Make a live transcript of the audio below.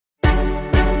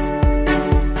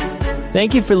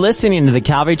Thank you for listening to the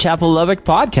Calvary Chapel Lubbock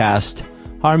podcast.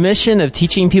 Our mission of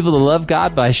teaching people to love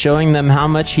God by showing them how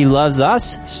much He loves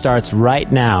us starts right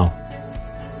now.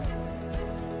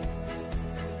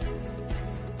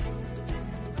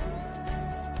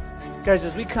 Guys,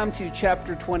 as we come to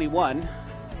chapter 21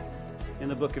 in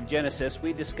the book of Genesis,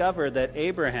 we discover that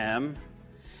Abraham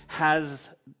has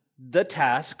the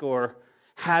task, or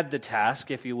had the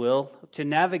task, if you will, to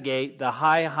navigate the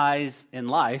high highs in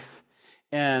life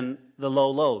and the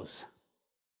low lows.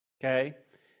 Okay?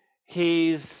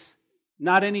 He's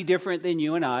not any different than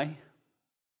you and I.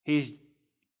 He's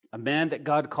a man that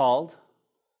God called.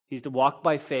 He's to walk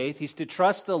by faith. He's to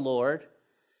trust the Lord.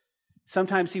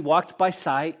 Sometimes he walked by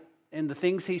sight, and the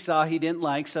things he saw he didn't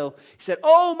like. So he said,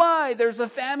 "Oh my, there's a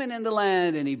famine in the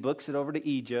land." And he books it over to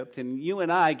Egypt. And you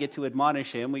and I get to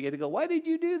admonish him. We get to go, "Why did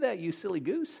you do that, you silly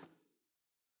goose?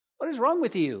 What is wrong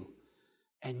with you?"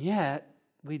 And yet,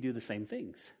 we do the same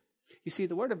things. You see,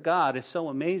 the Word of God is so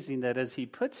amazing that as He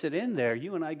puts it in there,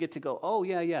 you and I get to go, "Oh,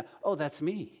 yeah. Oh, that's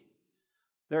me."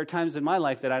 There are times in my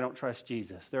life that I don't trust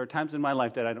Jesus. There are times in my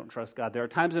life that I don't trust God. There are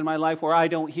times in my life where I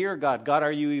don't hear God. God,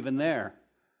 are you even there?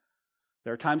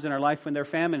 There are times in our life when there are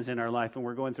famines in our life and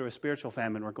we're going through a spiritual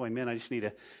famine. We're going, "Man, I just need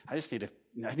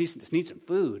some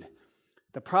food."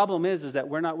 The problem is that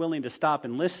we're not willing to stop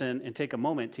and listen and take a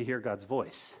moment to hear God's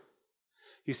voice.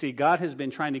 You see, God has been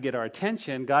trying to get our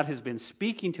attention. God has been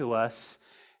speaking to us,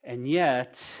 and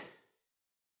yet,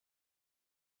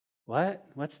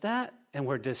 what's that? And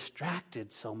we're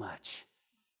distracted so much.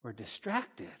 We're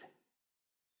distracted.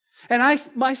 And I,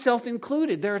 myself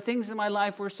included, there are things in my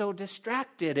life we're so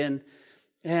distracted,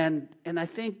 and I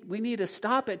think we need to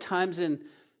stop at times, and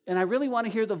I really want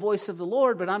to hear the voice of the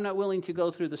Lord, but I'm not willing to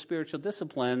go through the spiritual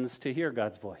disciplines to hear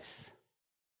God's voice.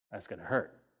 That's going to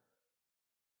hurt.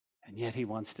 And yet He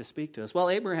wants to speak to us.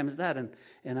 Well, Abraham is that,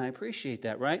 and I appreciate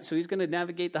that, right? So he's going to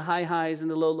navigate the high highs and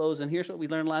the low lows. And here's what we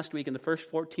learned last week in the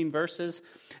first 14 verses.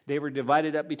 They were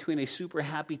divided up between a super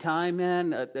happy time,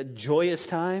 a joyous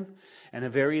time, and a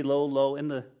very low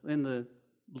in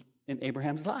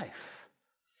Abraham's life.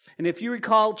 And if you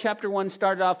recall, chapter 1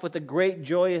 started off with a great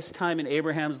joyous time in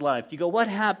Abraham's life. You go, "What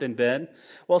happened, Ben?"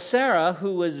 Well, Sarah,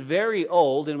 who was very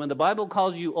old, and when the Bible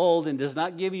calls you old and does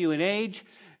not give you an age,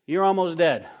 you're almost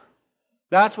dead.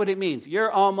 That's what it means. You're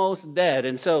almost dead.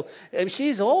 And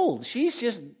she's old. She's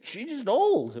just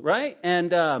old, right?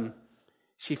 And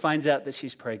she finds out that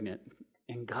she's pregnant.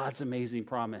 And God's amazing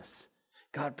promise.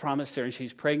 God promised her, and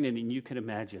she's pregnant, and you can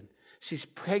imagine. She's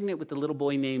pregnant with a little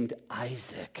boy named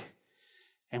Isaac.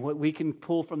 And what we can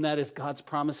pull from that is God's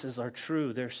promises are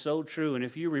true. They're so true. And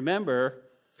if you remember,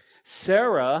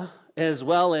 Sarah, as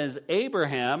well as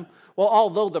Abraham, well,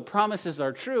 although the promises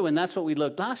are true, and that's what we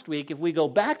looked last week, if we go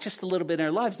back just a little bit in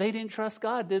their lives, they didn't trust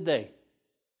God, did they?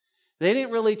 They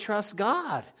didn't really trust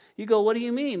God. You go, "What do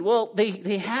you mean?" Well,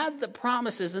 they had the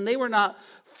promises, and they were not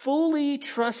fully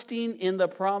trusting in the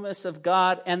promise of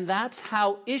God, and that's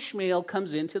how Ishmael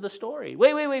comes into the story.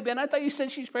 Wait, Ben, I thought you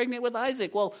said she's pregnant with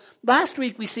Isaac. Well, last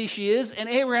week we see she is, and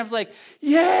Abraham's like,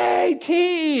 "Yay,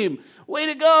 team! Way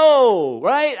to go!"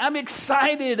 Right? I'm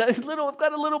excited. I've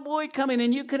got a little boy coming,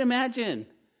 and you can imagine.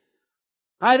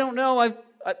 I don't know.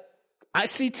 I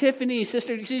see Tiffany,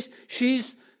 sister.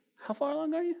 She's how far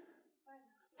along are you?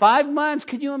 5 months.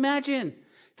 Can you imagine?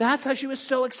 That's how she was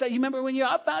so excited. You remember when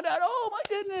I found out, "Oh my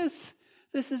goodness,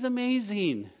 this is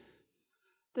amazing."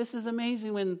 This is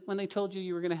amazing when they told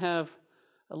you were going to have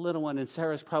a little one, and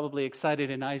Sarah's probably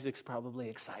excited and Isaac's probably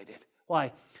excited.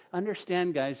 Why?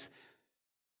 Understand, guys,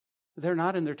 they're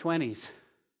not in their 20s.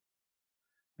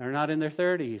 They're not in their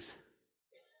 30s.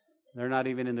 They're not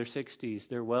even in their 60s.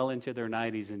 They're well into their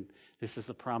 90s, and this is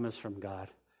a promise from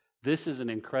God. This is an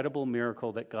incredible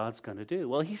miracle that God's going to do.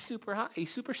 Well, he's super high.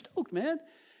 He's super stoked, man.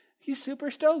 He's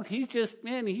super stoked. He's just,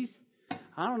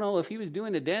 I don't know if he was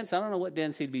doing a dance. I don't know what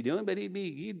dance he'd be doing, but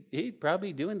he'd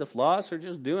probably doing the floss or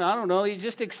just doing, I don't know. He's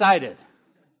just excited.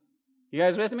 You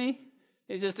guys with me?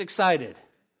 He's just excited.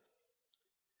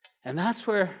 And that's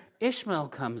where Ishmael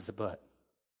comes about.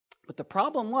 But the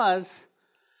problem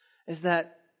is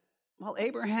that, well,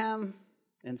 Abraham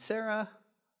and Sarah,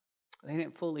 they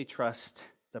didn't fully trust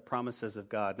the promises of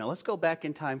God. Now, let's go back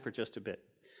in time for just a bit.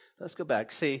 Let's go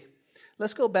back.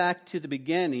 Let's go back to the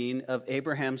beginning of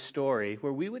Abraham's story,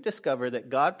 where we would discover that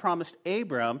God promised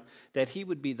Abram that he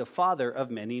would be the father of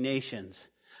many nations.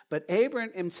 But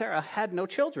Abram and Sarah had no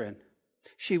children.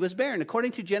 She was barren.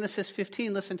 According to Genesis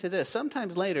 15, listen to this. Sometime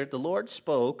later, the Lord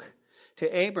spoke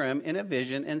to Abram in a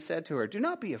vision and said to her, "Do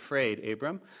not be afraid,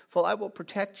 Abram, for I will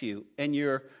protect you, and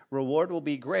your reward will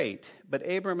be great." But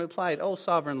Abram replied, "O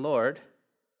sovereign Lord,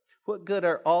 What good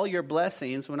are all your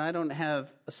blessings when I don't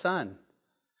have a son?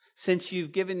 Since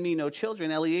you've given me no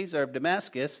children, Eliezer of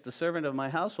Damascus, the servant of my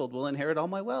household, will inherit all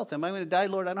my wealth. Am I going to die,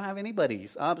 Lord? I don't have anybody.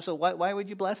 So why would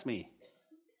you bless me?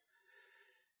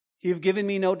 You've given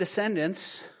me no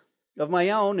descendants of my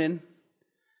own, and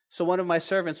so one of my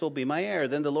servants will be my heir.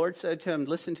 Then the Lord said to him,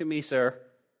 listen to me, sir.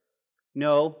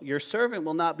 No, your servant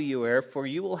will not be your heir, for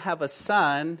you will have a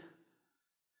son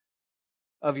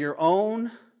of your own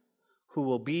who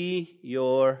will be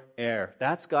your heir.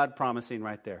 That's God promising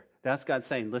right there. That's God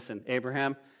saying, listen,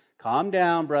 Abraham, calm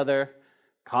down, brother.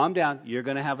 Calm down. You're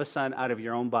going to have a son out of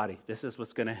your own body. This is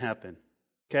what's going to happen.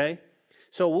 Okay?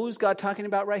 So who's God talking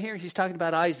about right here? He's talking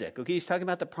about Isaac. Okay? He's talking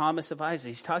about the promise of Isaac.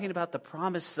 He's talking about the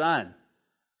promised son.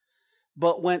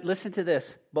 But listen to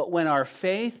this. But when our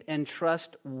faith and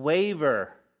trust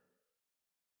waver,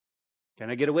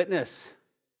 can I get a witness?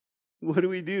 What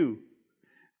do?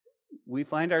 We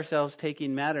find ourselves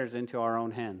taking matters into our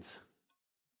own hands.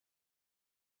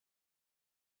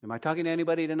 Am I talking to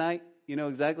anybody tonight? You know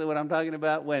exactly what I'm talking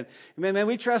about. When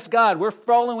we trust God, we're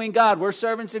following God, we're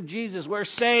servants of Jesus, we're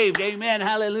saved, amen,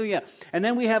 hallelujah. And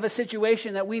then we have a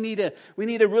situation that we need to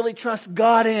really trust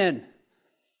God in.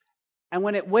 And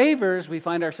when it wavers, we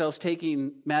find ourselves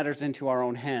taking matters into our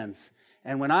own hands.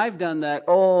 And when I've done that,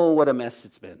 oh, what a mess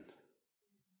it's been.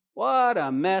 What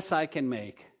a mess I can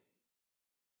make.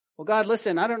 Well, God,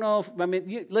 listen, I don't know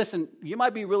you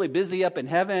might be really busy up in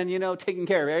heaven, taking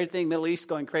care of everything, Middle East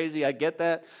going crazy. I get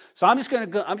that. So I'm going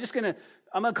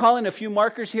to call in a few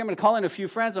markers here. I'm going to call in a few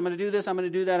friends. I'm going to do this. I'm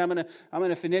going to do that. I'm going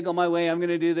to finagle my way. I'm going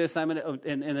to do this. And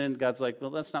then God's like,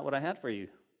 well, that's not what I had for you.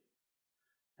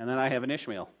 And then I have an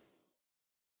Ishmael.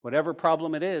 Whatever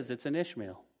problem it is, it's an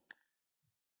Ishmael.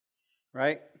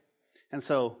 Right? And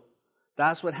so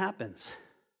that's what happens.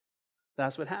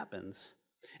 That's what happens.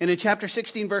 And in chapter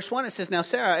 16, verse 1, it says, now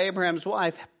Sarah, Abraham's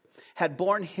wife, had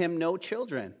borne him no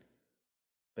children,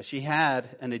 but she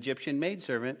had an Egyptian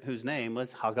maidservant whose name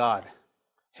was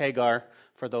Hagar,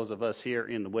 for those of us here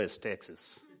in the West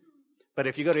Texas. But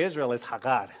if you go to Israel, it's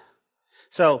Hagar.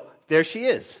 So there she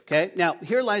is. Okay. Now,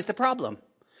 here lies the problem.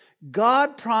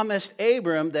 God promised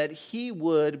Abram that he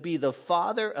would be the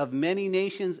father of many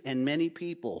nations and many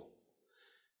people.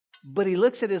 But he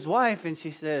looks at his wife and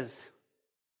she says,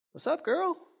 what's up,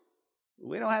 girl?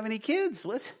 We don't have any kids.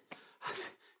 What?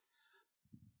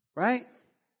 Right?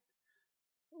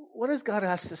 What does God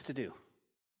ask us to do?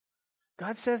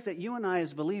 God says that you and I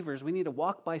as believers, we need to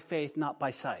walk by faith, not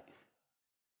by sight.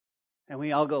 And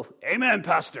we all go, amen,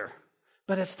 pastor.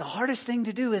 But it's the hardest thing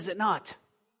to do, is it not?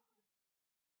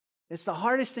 It's the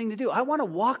hardest thing to do. I want to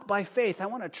walk by faith. I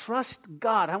want to trust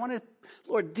God.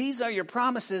 Lord, these are your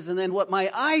promises. And then what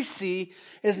my eyes see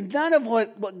is none of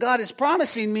what God is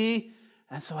promising me.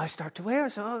 And so I start to waver.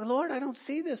 So, oh, Lord, I don't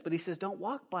see this. But he says, don't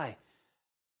walk by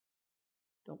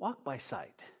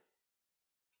sight.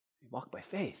 Walk by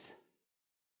faith.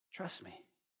 Trust me.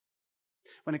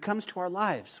 When it comes to our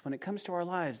lives,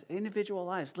 individual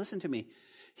lives, listen to me.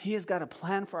 He has got a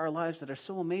plan for our lives that are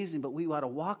so amazing, but we got to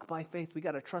walk by faith. We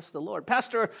got to trust the Lord.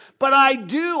 Pastor, but I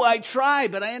try,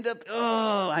 but I end up,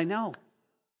 I know.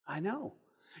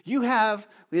 You have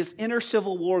this inner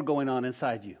civil war going on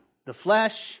inside you. The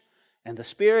flesh and the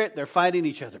spirit, they're fighting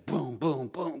each other. Boom, boom,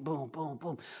 boom, boom, boom,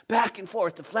 boom. Back and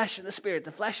forth, the flesh and the spirit.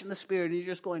 And you're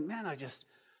just going, man, I just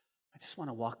want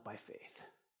to walk by faith.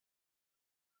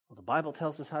 Well, the Bible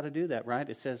tells us how to do that, right?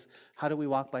 It says, how do we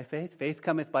walk by faith? Faith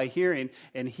cometh by hearing,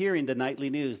 and hearing the nightly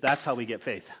news. That's how we get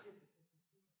faith.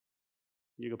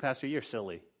 You go, Pastor, you're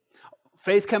silly.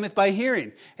 Faith cometh by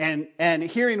hearing, and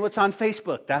hearing what's on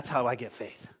Facebook. That's how I get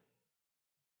faith.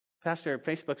 Pastor,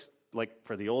 Facebook's like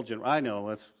for the old generation. I know,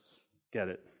 let's get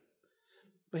it.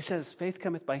 But he says, faith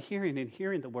cometh by hearing, and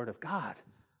hearing the word of God.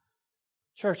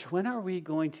 Church, when are we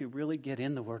going to really get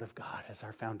in the word of God as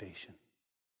our foundation?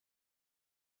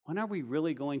 When are we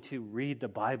really going to read the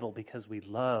Bible because we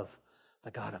love the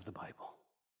God of the Bible?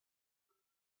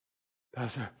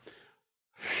 Pastor,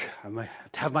 I might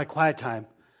have to have my quiet time.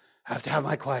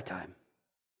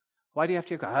 Why do you have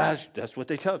to have quiet? That's what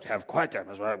they tell us, to have quiet time.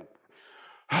 That's why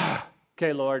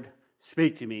okay, Lord,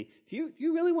 speak to me. Do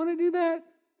you really want to do that?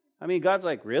 I mean, God's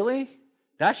like, really?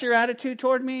 That's your attitude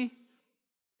toward me?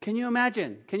 Can you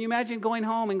imagine? Going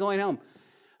home?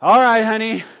 All right,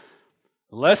 honey.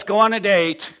 Let's go on a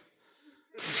date.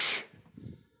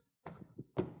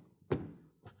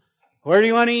 Where do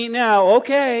you want to eat now?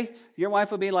 Okay. Your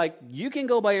wife will be like, you can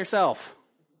go by yourself.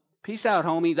 Peace out,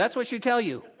 homie. That's what she tell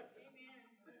you.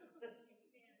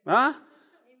 Huh?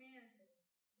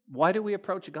 Why do we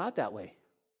approach God that way?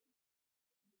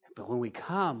 But when we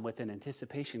come with an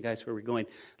anticipation, guys, where we're going,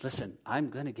 listen, I'm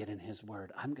going to get in his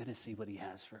word. I'm going to see what he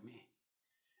has for me.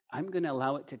 I'm going to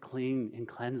allow it to clean and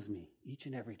cleanse me each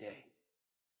and every day.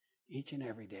 Each and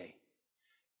every day.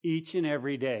 Each and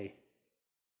every day.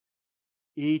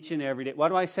 Each and every day. Why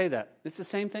do I say that? It's the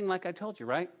same thing like I told you,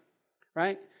 right?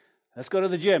 Right? Let's go to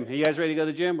the gym. Are you guys ready to go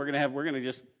to the gym? We're gonna go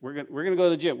to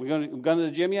the gym. We've gone to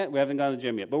the gym yet? We haven't gone to the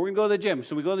gym yet. But we're gonna go to the gym.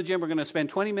 So we go to the gym, we're gonna spend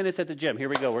 20 minutes at the gym. Here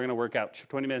we go. We're gonna work out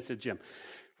 20 minutes at the gym.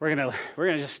 We're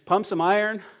gonna just pump some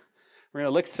iron. We're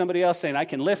gonna look at somebody else saying, I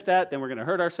can lift that, then we're gonna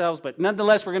hurt ourselves. But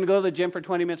nonetheless, we're gonna go to the gym for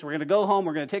 20 minutes. We're gonna go home,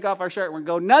 we're gonna take off our shirt, we're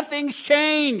gonna go, nothing's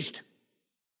changed.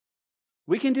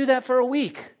 We can do that for a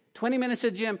week. 20 minutes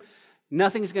at the gym,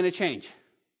 nothing's gonna change.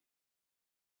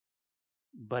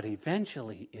 But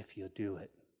eventually, if you do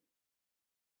it,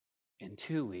 in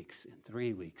 2 weeks, in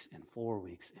 3 weeks, in 4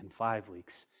 weeks, in 5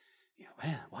 weeks,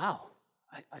 man, wow,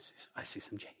 I see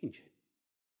some change.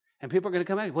 And people are going to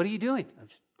come at me, what are you doing? I'm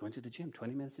just going to the gym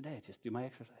 20 minutes a day, just do my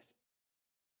exercise.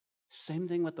 Same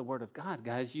thing with the Word of God,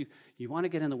 guys. You want to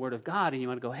get in the Word of God, and you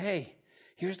want to go, hey,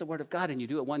 here's the Word of God, and you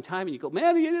do it one time, and you go,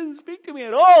 man, He doesn't speak to me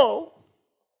at all.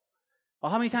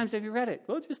 Well, how many times have you read it?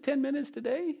 Well, just 10 minutes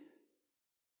today.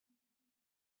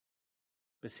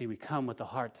 But see, we come with a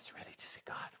heart that's ready to say,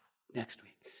 God, next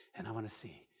week, and I want to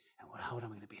see, and how am I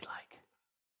going to be like?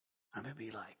 I'm going to be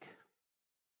like.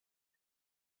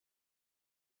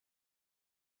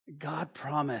 God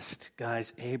promised,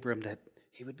 guys, Abram that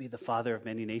he would be the father of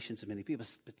many nations and many people,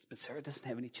 but Sarah doesn't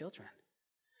have any children.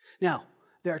 Now,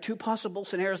 there are two possible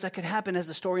scenarios that could happen as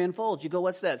the story unfolds. You go,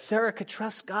 what's that? Sarah could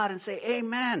trust God and say,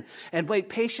 amen, and wait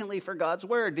patiently for God's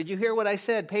word. Did you hear what I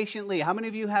said? Patiently. How many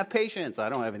of you have patience? I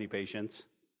don't have any patience.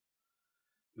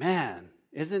 Man,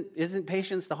 isn't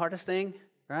patience the hardest thing,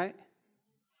 right?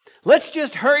 Let's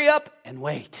just hurry up and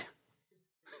wait.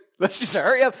 Let's just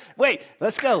hurry up. Wait,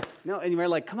 let's go. No, and you're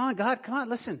like, come on, God, come on,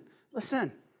 listen.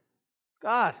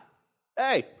 God,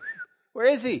 hey, where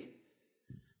is He?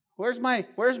 Where's my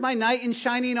knight in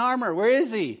shining armor? Where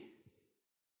is He?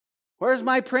 Where's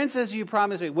my princess you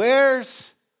promised me?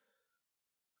 Wait.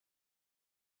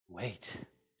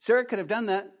 Sarah could have done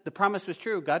that. The promise was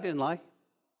true. God didn't lie.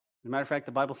 As a matter of fact,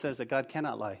 the Bible says that God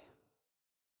cannot lie.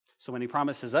 So when He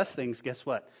promises us things, guess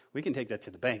what? We can take that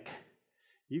to the bank.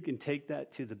 You can take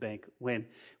that to the bank. When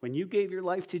you gave your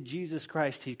life to Jesus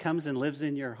Christ, He comes and lives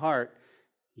in your heart,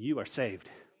 you are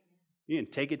saved. You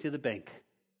can take it to the bank.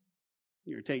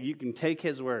 You can take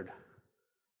His word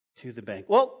to the bank.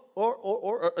 Well,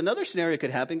 or another scenario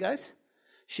could happen, guys.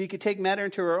 She could take matter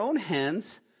into her own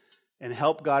hands and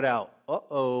help God out.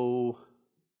 Uh-oh.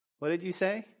 What did you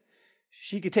say?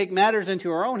 She could take matters into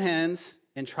her own hands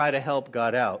and try to help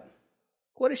God out.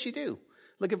 What does she do?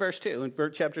 Look at verse 2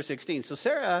 in chapter 16. So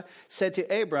Sarah said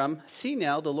to Abram, see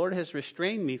now, the Lord has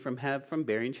restrained me from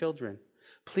bearing children.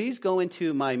 Please go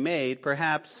into my maid,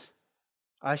 perhaps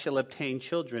I shall obtain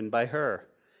children by her.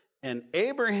 And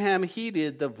Abraham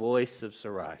heeded the voice of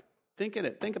Sarai. Think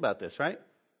about this, right?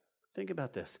 Think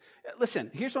about this. Listen,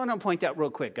 here's what I'm going to point out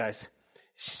real quick, guys.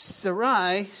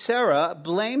 Sarah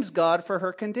blames God for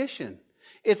her condition.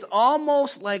 It's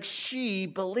almost like she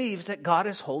believes that God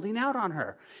is holding out on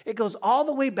her. It goes all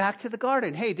the way back to the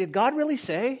garden. Hey, did God really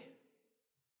say?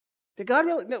 Did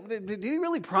He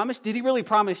really promise? Did He really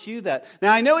promise you that?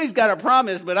 Now, I know He's got a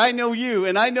promise, but I know you,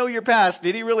 and I know your past.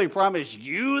 Did He really promise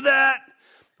you that?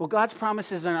 Well, God's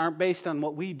promises aren't based on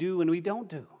what we do and we don't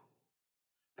do.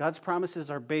 God's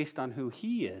promises are based on who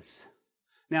He is.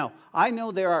 Now, I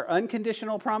know there are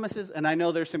unconditional promises, and I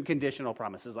know there's some conditional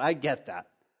promises. I get that.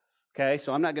 Okay,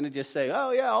 so I'm not going to just say,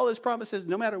 oh yeah, all His promises,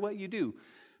 no matter what you do.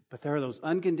 But there are those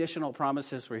unconditional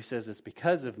promises where He says, it's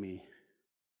because of me,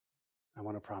 I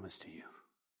want to promise to you.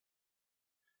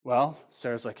 Well,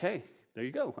 Sarah's like, hey, there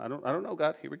you go. I don't know,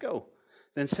 God, here we go.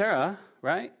 Then Sarah,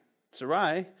 right,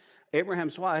 Sarai,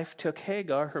 Abraham's wife, took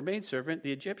Hagar, her maidservant,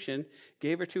 the Egyptian,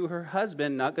 gave her to her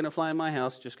husband, not going to fly in my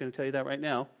house, just going to tell you that right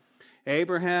now,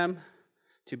 Abraham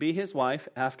to be his wife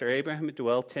after Abraham had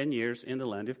dwelt 10 years in the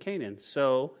land of Canaan.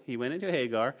 So he went into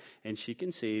Hagar, and she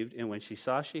conceived, and when she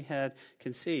saw she had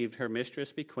conceived, her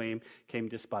mistress became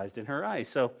despised in her eyes.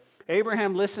 So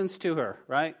Abraham listens to her,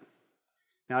 right?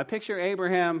 Now I picture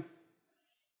Abraham,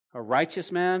 a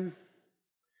righteous man,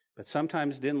 but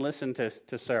sometimes didn't listen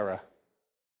to Sarah.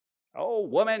 Oh,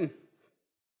 woman,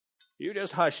 you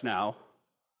just hush now.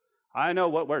 I know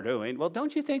what we're doing. Well,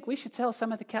 don't you think we should sell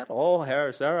some of the cattle?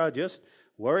 Oh, Sarah, just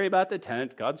worry about the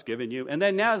tent God's given you. And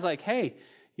then now it's like, hey,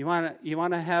 you want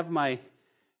to have my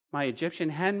Egyptian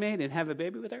handmaid and have a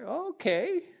baby with her?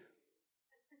 Okay.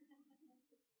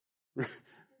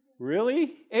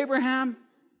 Really, Abraham?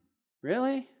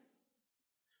 Really?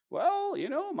 Well,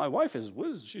 my wife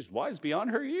she's wise beyond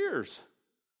her years.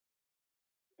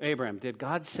 Abraham, did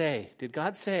God say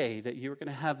that you were going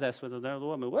to have this with another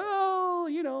woman? Well,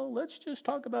 let's just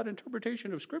talk about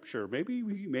interpretation of Scripture.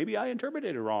 Maybe I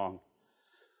interpreted it wrong.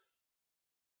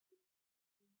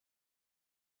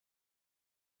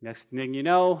 Next thing you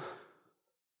know,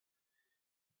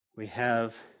 we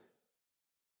have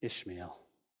Ishmael.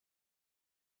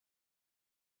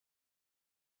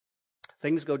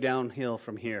 Things go downhill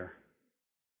from here.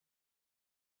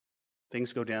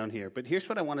 Things go down here. But here's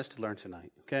what I want us to learn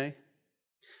tonight, okay?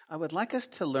 I would like us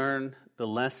to learn the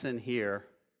lesson here.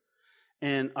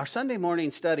 And our Sunday morning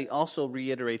study also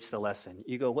reiterates the lesson.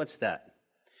 You go, what's that?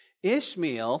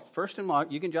 Ishmael, first and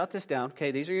foremost, you can jot this down. Okay,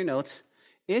 these are your notes.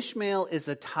 Ishmael is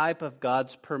a type of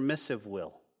God's permissive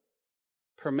will.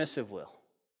 Permissive will.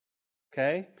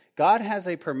 Okay? God has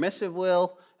a permissive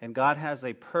will, and God has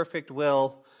a perfect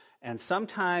will. And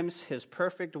sometimes his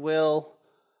perfect will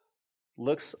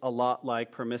looks a lot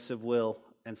like permissive will,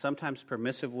 and sometimes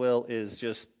permissive will is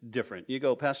just different. You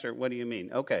go, Pastor, what do you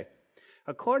mean? Okay.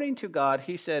 According to God,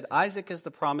 he said, Isaac is the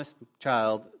promised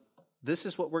child. This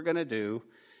is what we're going to do.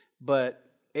 But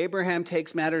Abraham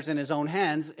takes matters in his own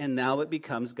hands, and now it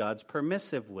becomes God's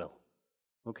permissive will.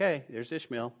 Okay, there's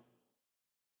Ishmael.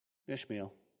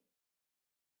 Ishmael.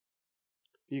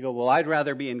 You go, well, I'd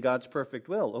rather be in God's perfect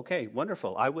will. Okay,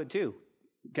 wonderful. I would too.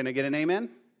 Can I get an amen?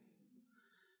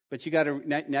 But you got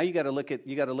to look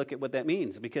at what that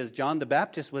means, because John the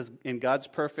Baptist was in God's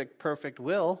perfect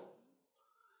will,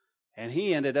 and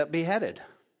he ended up beheaded.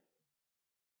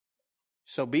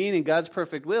 So being in God's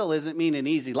perfect will doesn't mean an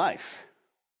easy life.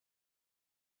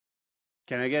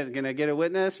 Can I get a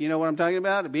witness? You know what I'm talking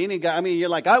about? Being in God, you're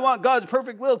like, I want God's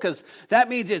perfect will, because that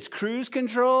means it's cruise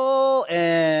control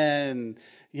and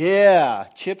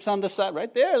chips on the side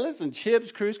right there. Listen,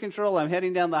 chips, cruise control. I'm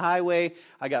heading down the highway.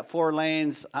 I got 4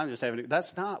 lanes. I'm just having.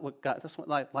 That's not what God. That's what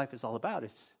life is all about.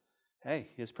 It's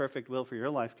His perfect will for your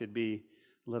life could be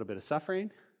a little bit of suffering,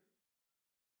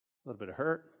 a little bit of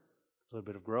hurt, a little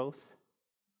bit of growth,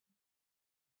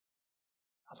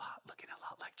 looking a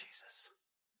lot like Jesus.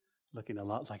 Looking a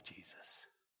lot like Jesus.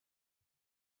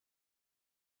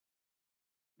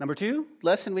 Number 2,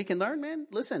 lesson we can learn, man.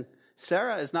 Listen,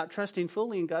 Sarah is not trusting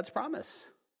fully in God's promise.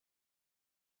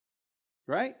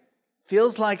 Right?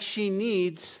 Feels like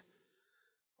feels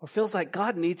like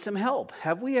God needs some help.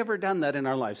 Have we ever done that in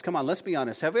our lives? Come on, let's be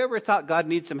honest. Have we ever thought God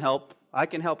needs some help? I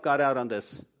can help God out on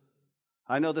this.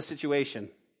 I know the situation.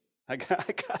 I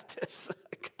got this.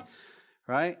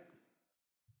 Right?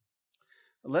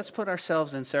 Let's put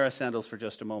ourselves in Sarah's sandals for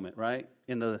just a moment, right?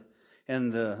 In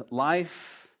the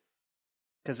life,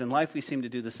 because in life we seem to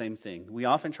do the same thing. We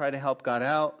often try to help God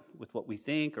out with what we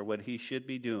think or what he should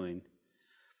be doing.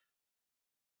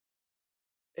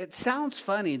 It sounds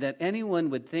funny that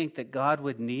anyone would think that God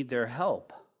would need their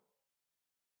help.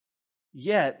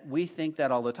 Yet, we think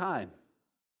that all the time.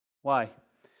 Why?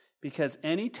 Because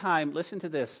listen to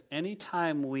this,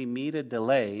 anytime we meet a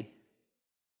delay,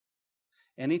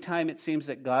 anytime it seems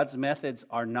that God's methods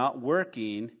are not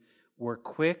working, we're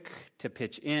quick to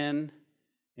pitch in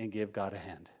and give God a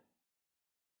hand.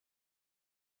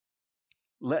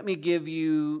 Let me give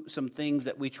you some things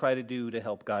that we try to do to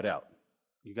help God out.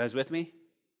 You guys with me?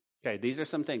 Okay, these are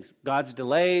some things. God's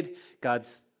delayed.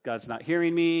 God's not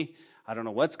hearing me. I don't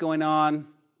know what's going on.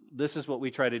 This is what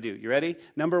we try to do. You ready?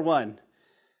 Number 1,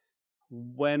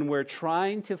 when we're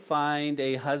trying to find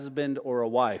a husband or a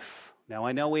wife. Now,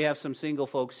 I know we have some single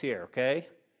folks here, okay?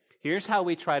 Here's how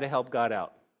we try to help God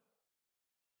out.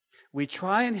 We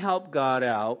try and help God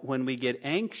out when we get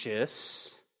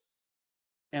anxious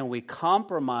and we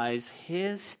compromise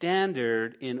his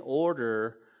standard in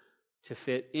order to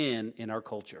fit in our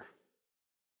culture.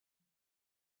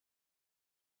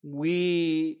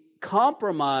 We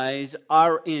compromise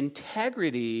our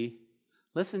integrity,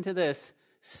 listen to this,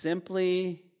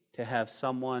 simply to have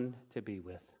someone to be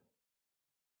with.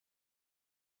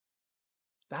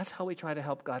 That's how we try to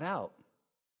help God out.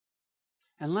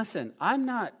 And listen, I'm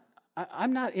not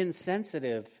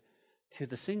insensitive to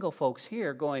the single folks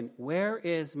here going, where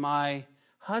is my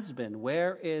husband?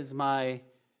 Where is my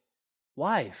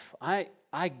wife? I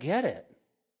get it.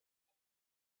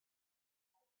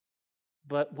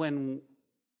 But when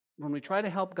we try to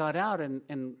help God out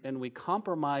and we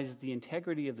compromise the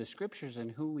integrity of the Scriptures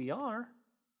and who we are,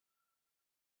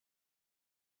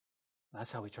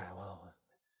 that's how we try. Well,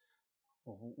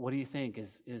 what do you think?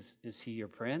 Is he your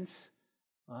prince?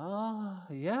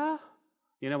 Yeah.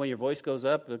 You know, when your voice goes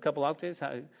up a couple octaves,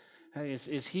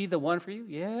 is he the one for you?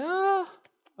 Yeah,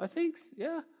 I think,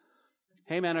 yeah.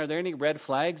 Hey, man, are there any red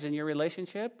flags in your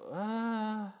relationship?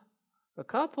 a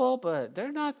couple, but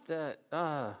they're not that.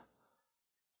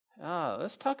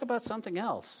 Let's talk about something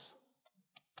else.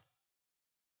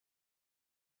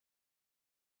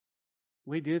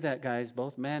 We do that, guys,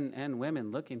 both men and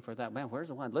women, looking for that man. Where's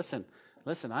the one? Listen,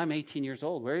 I'm 18 years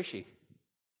old. Where is she?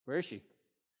 Where is she?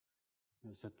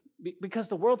 Because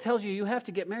the world tells you have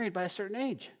to get married by a certain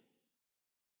age.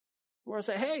 The world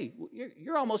say, hey,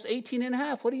 you're almost 18 and a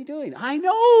half. What are you doing? I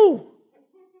know.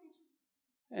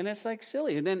 And it's like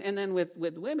silly. And then with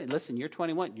women, listen, you're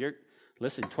 21.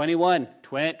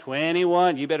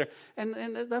 21. You better.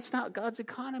 And that's not God's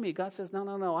economy. God says,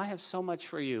 no. I have so much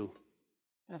for you.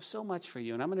 I have so much for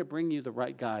you. And I'm going to bring you the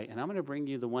right guy. And I'm going to bring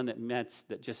you the one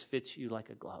that just fits you like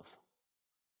a glove.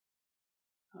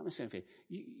 I'm just going to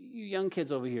you young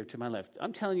kids over here to my left.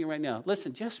 I'm telling you right now,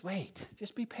 listen, just wait.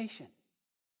 Just be patient.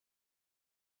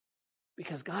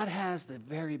 Because God has the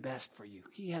very best for you.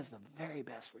 He has the very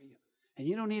best for you. And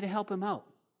you don't need to help him out.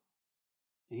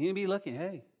 And you need to be looking,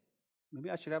 hey, maybe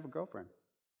I should have a girlfriend.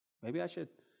 Maybe I should.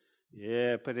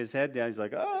 Yeah, put his head down. He's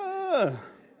like, oh,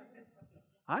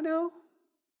 I know.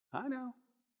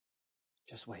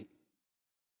 Just wait.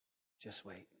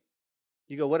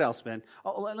 You go, what else, Ben?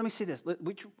 Oh, let me see this.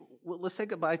 Let's say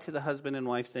goodbye to the husband and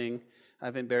wife thing.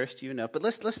 I've embarrassed you enough. But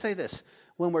let's say this.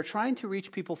 When we're trying to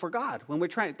reach people for God,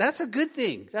 that's a good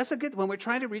thing. When we're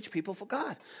trying to reach people for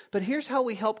God. But here's how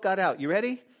we help God out. You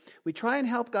ready? We try and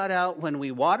help God out when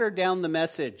we water down the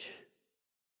message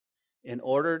in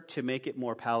order to make it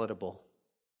more palatable.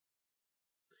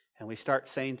 And we start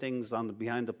saying things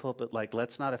behind the pulpit like,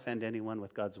 let's not offend anyone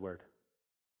with God's word.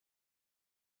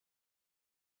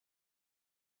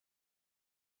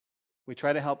 We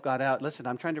try to help God out. Listen,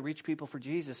 I'm trying to reach people for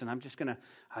Jesus, and I'm just going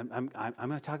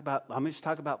to talk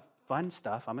about fun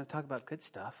stuff. I'm going to talk about good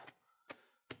stuff.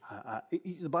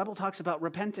 The Bible talks about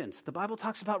repentance.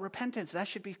 That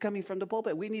should be coming from the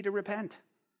pulpit. We need to repent.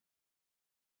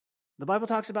 The Bible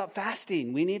talks about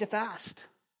fasting. We need to fast.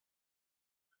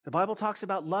 The Bible talks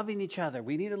about loving each other.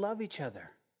 We need to love each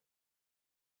other.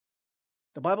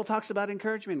 The Bible talks about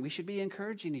encouragement. We should be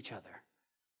encouraging each other.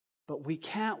 But we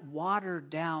can't water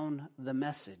down the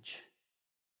message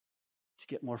to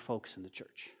get more folks in the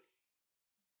church.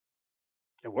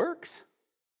 It works.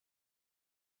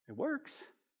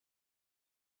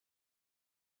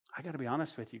 I got to be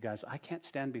honest with you guys. I can't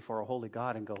stand before a holy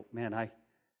God and go, man, I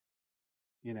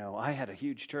had a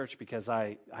huge church because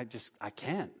I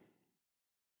can't.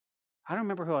 I don't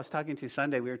remember who I was talking to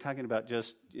Sunday. We were talking about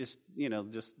just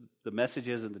the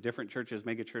messages and the different churches,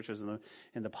 mega churches, and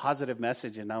the positive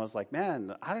message. And I was like,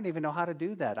 man, I don't even know how to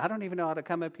do that. I don't even know how to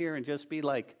come up here and just be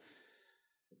like,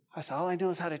 I said, all I know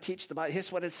is how to teach the Bible.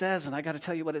 Here's what it says, and I got to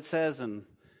tell you what it says. And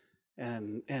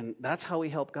that's how we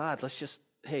help God. Let's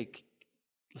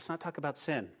not talk about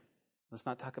sin. Let's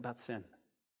not talk about sin.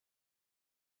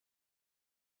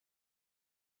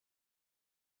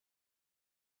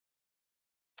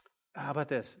 How about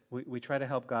this? We try to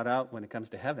help God out when it comes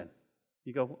to heaven.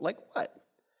 You go, like what?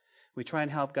 We try and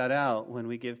help God out when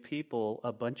we give people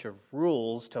a bunch of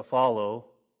rules to follow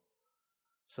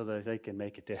so that they can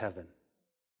make it to heaven.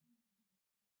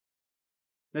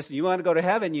 Listen, you want to go to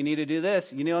heaven, you need to do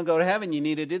this. You want to go to heaven, you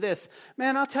need to do this.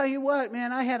 Man, I'll tell you what,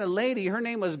 man, I had a lady, her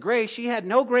name was Grace. She had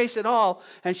no grace at all.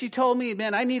 And she told me,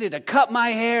 man, I needed to cut my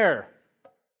hair.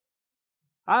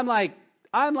 I'm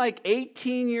like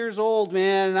 18 years old,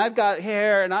 man, and I've got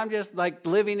hair, and I'm just like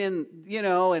living in,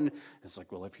 and it's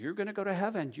like, well, if you're going to go to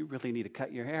heaven, you really need to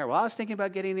cut your hair. Well, I was thinking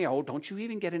about getting an ear. Oh, don't you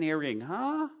even get an earring,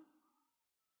 huh?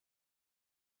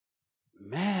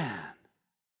 Man.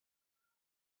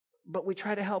 But we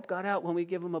try to help God out when we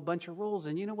give him a bunch of rules,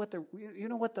 and you know what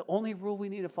the only rule we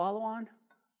need to follow on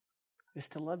is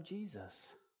to love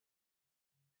Jesus.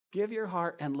 Give your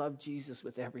heart and love Jesus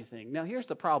with everything. Now, here's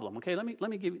the problem. Okay, let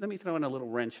me throw in a little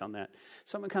wrench on that.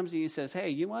 Someone comes to you and says, "Hey,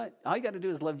 you know what? All you got to do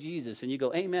is love Jesus," and you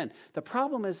go, "Amen." The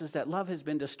problem is that love has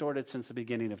been distorted since the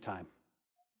beginning of time,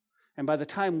 and by the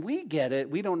time we get it,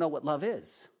 we don't know what love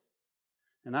is,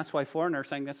 and that's why Foreigner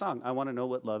sang that song. I want to know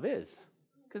what love is,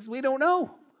 because we don't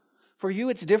know. For you,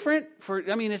 it's different.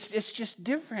 It's just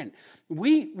different.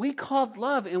 We called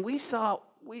love, and we saw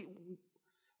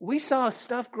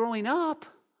stuff growing up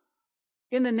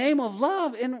in the name of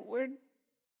love, and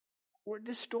we're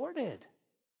distorted.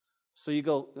 So you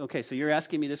go, okay, so you're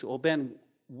asking me this, well, Ben,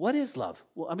 what is love?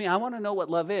 Well, I want to know what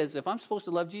love is. If I'm supposed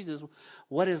to love Jesus,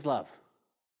 what is love?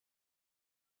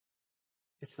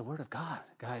 It's the Word of God,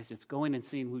 guys. It's going and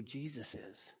seeing who Jesus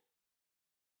is.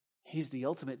 He's the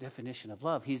ultimate definition of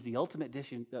love. He's the ultimate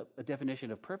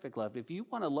definition of perfect love. If you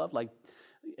want to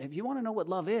know what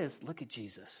love is, look at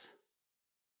Jesus.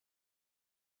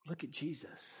 Look at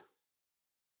Jesus.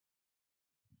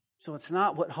 So it's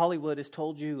not what Hollywood has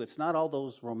told you. It's not all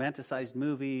those romanticized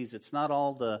movies. It's not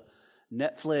all the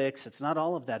Netflix. It's not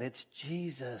all of that. It's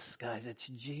Jesus, guys. It's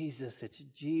Jesus. It's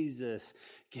Jesus.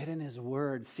 Get in His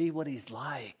Word. See what He's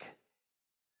like.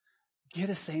 Get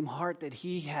the same heart that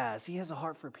He has. He has a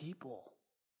heart for people.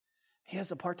 He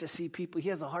has a heart to see people. He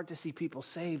has a heart to see people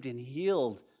saved and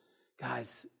healed.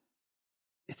 Guys,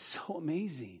 it's so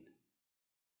amazing.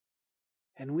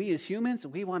 And we as humans,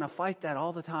 we want to fight that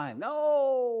all the time.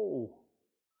 No!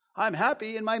 I'm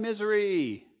happy in my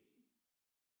misery.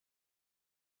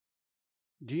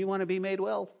 Do you want to be made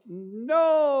well?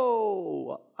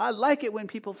 No! I like it when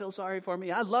people feel sorry for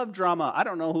me. I love drama. I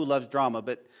don't know who loves drama,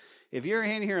 but if you're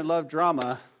in here and love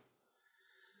drama,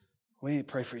 we need to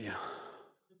pray for you.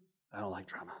 I don't like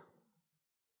drama.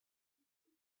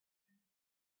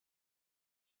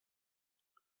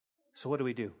 So what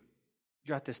do?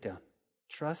 Jot this down.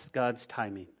 Trust God's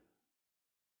timing.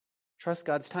 Trust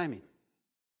God's timing.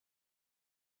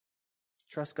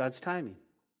 Trust God's timing.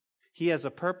 He has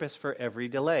a purpose for every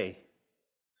delay.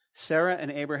 Sarah and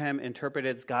Abraham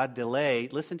interpreted God's delay,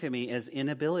 listen to me, as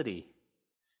inability.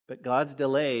 But God's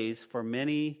delays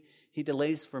He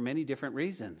delays for many different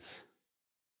reasons.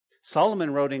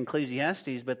 Solomon wrote in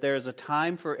Ecclesiastes, but there is a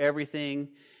time for everything,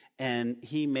 and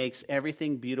He makes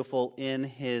everything beautiful in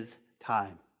His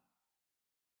time.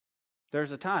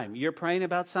 There's a time. You're praying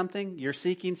about something, you're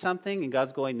seeking something, and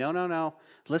God's going, no.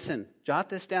 Listen, jot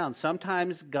this down.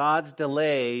 Sometimes God's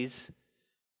delays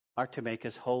are to make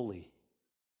us holy.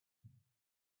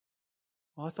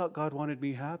 Well, I thought God wanted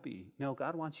me happy. No,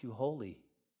 God wants you holy.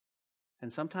 And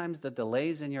sometimes the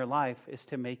delays in your life is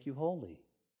to make you holy.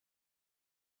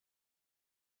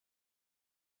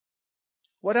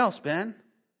 What else, Ben?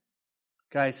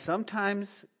 Guys,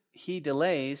 sometimes He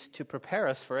delays to prepare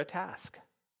us for a task.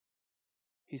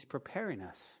 He's preparing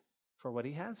us for what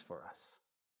He has for us.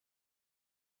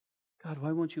 God,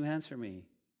 why won't you answer me?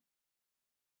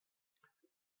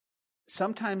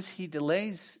 Sometimes He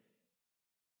delays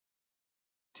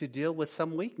to deal with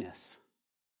some weakness.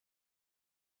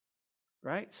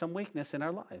 Right? Some weakness in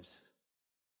our lives.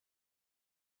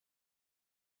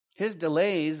 His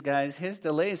delays, guys, His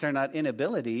delays are not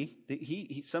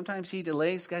inability. Sometimes He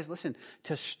delays, guys, listen,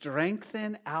 to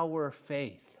strengthen our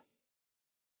faith.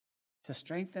 To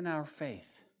strengthen our faith.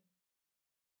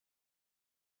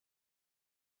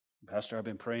 Pastor,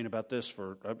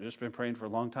 I've just been praying for a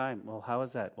long time. Well, how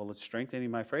is that? Well, it's strengthening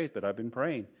my faith, but I've been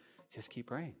praying. Just keep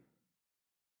praying.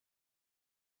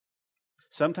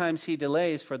 Sometimes He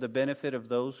delays for the benefit of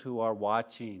those who are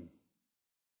watching.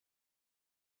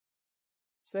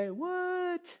 Say,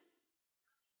 what?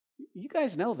 You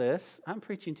guys know this. I'm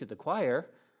preaching to the choir.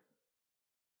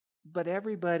 But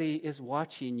everybody is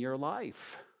watching your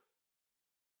life.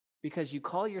 Because you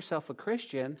call yourself a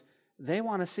Christian, they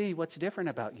want to see what's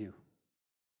different about you.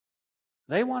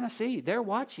 They want to see. They're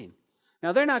watching.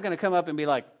 Now, they're not going to come up and be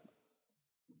like,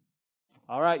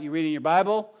 all right, you reading your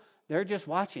Bible? They're just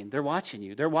watching. They're watching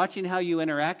you. They're watching how you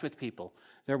interact with people.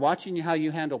 They're watching how you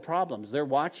handle problems. They're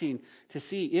watching to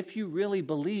see if you really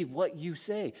believe what you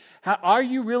say. Are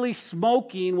you really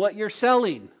smoking what you're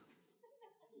selling?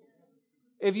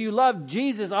 If you love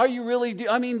Jesus, are you really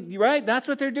right? That's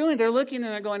what they're doing. They're looking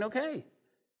and they're going, okay.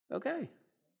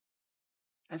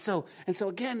 And so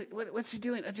again, what's He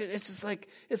doing? It's just like,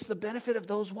 it's the benefit of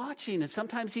those watching. And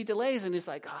sometimes He delays and it's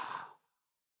like,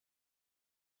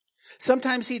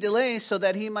 Sometimes He delays so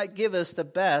that He might give us the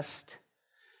best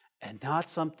and not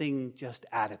something just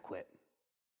adequate.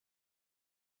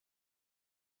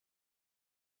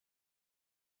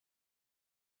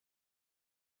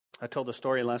 I told a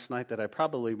story last night that I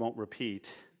probably won't repeat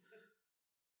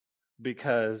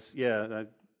because,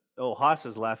 Haas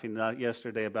is laughing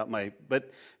yesterday about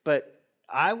but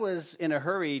I was in a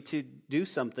hurry to do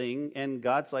something and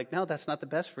God's like, no, that's not the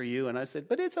best for you. And I said,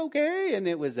 but it's okay. And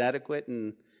it was adequate.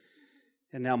 And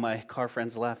now my car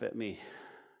friends laugh at me.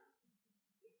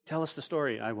 Tell us the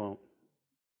story. I won't.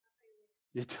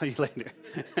 I'll tell you later.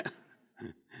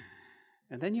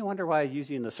 And then you wonder why I'm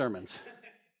using the sermons.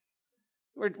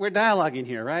 We're dialoguing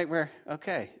here, right?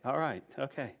 Okay. All right.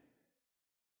 Okay.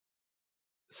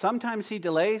 Sometimes He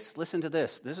delays. Listen to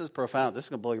this. This is profound. This is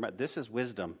going to blow your mind. This is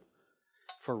wisdom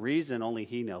for reason only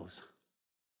He knows.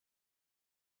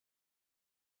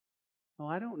 Well,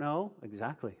 I don't know.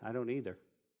 Exactly. I don't either.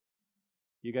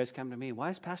 You guys come to me. Why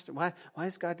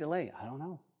is God delay? I don't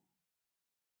know.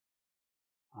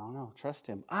 Trust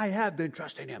Him. I have been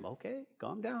trusting Him. Okay,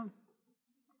 calm down.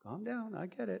 I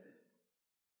get it.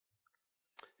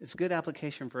 It's good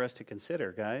application for us to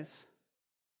consider, guys.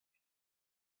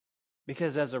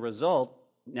 Because as a result,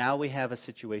 now we have a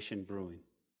situation brewing.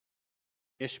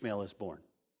 Ishmael is born.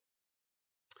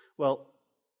 Well,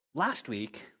 last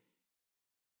week,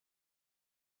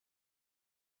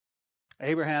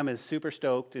 Abraham is super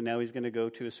stoked, and now he's going to go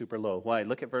to a super low. Why?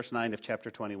 Look at verse 9 of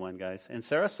chapter 21, guys. And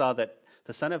Sarah saw that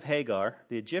the son of Hagar,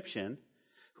 the Egyptian,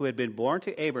 who had been born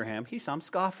to Abraham, he saw him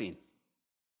scoffing.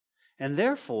 And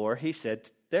therefore she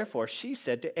said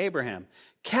to Abraham,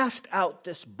 "Cast out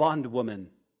this bondwoman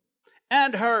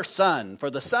and her son, for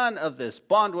the son of this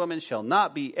bondwoman shall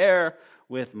not be heir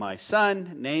with my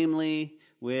son, namely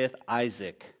with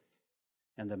Isaac."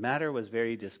 And the matter was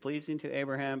very displeasing to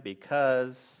Abraham's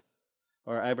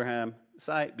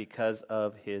sight because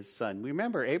of his son.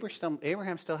 Remember,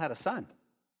 Abraham still had a son.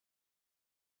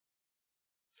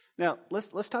 Now,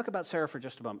 let's talk about Sarah for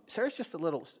just a moment. Sarah's just a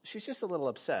little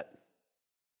upset.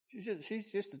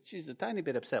 She's a tiny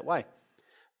bit upset. Why?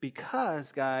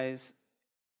 Because, guys,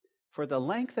 for the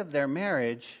length of their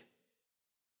marriage,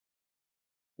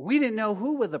 we didn't know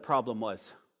who the problem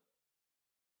was.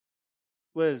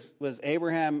 Was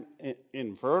Abraham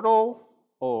infertile,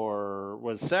 or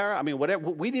was Sarah? I mean, whatever.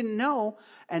 We didn't know.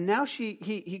 And now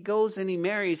he goes and he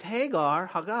marries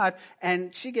Hagar,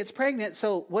 and she gets pregnant.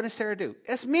 So what does Sarah do?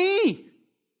 It's me.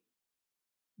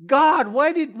 God,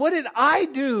 what did I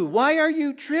do? Why are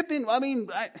you tripping?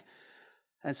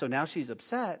 And so now she's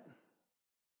upset.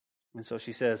 And so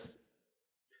she says,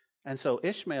 and so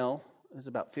Ishmael is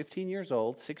about 15 years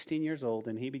old, 16 years old,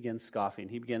 and he begins scoffing.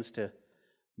 He begins to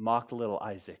mock little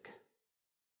Isaac.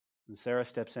 And Sarah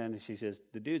steps in and she says,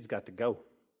 the dude's got to go.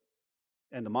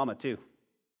 And the mama too.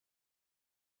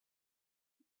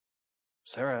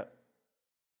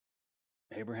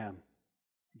 Abraham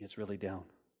gets really down.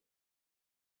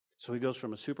 So he goes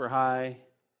from a super high,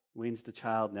 weans the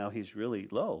child, now he's really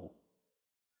low.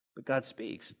 But God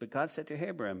speaks. But God said to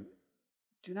Abraham,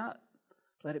 do not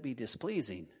let it be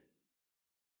displeasing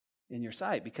in your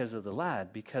sight because of the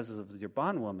lad, because of your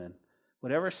bondwoman.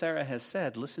 Whatever Sarah has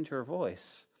said, listen to her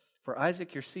voice. For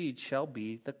Isaac your seed shall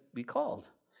be called.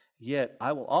 Yet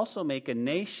I will also make a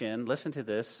nation, listen to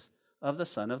this, of the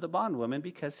son of the bondwoman,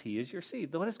 because he is your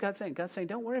seed. What is God saying? God's saying,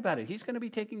 don't worry about it. He's going to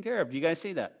be taken care of. Do you guys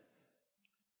see that?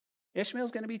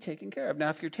 Ishmael's going to be taken care of. Now,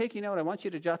 if you're taking note, I want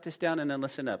you to jot this down and then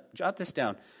listen up. Jot this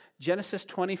down. Genesis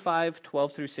 25,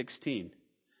 12 through 16.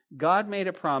 God made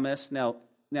a promise. Now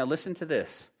listen to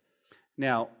this.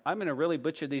 Now, I'm going to really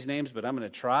butcher these names, but I'm going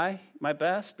to try my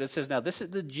best. It says, now, this is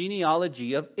the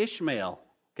genealogy of Ishmael,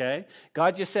 okay?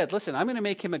 God just said, listen, I'm going to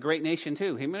make him a great nation too.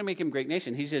 I'm going to make him a great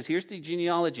nation. He says, here's the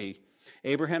genealogy.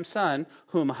 Abraham's son,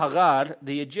 whom Hagar,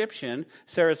 the Egyptian,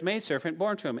 Sarah's maidservant,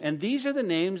 born to him. And these are the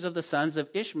names of the sons of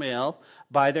Ishmael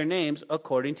by their names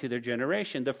according to their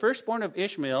generation. The firstborn of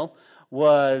Ishmael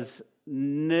was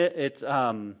Nebajosh.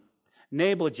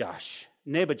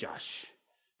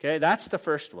 Okay, that's the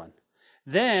first one.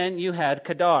 Then you had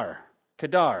Kedar.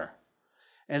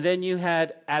 And then you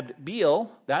had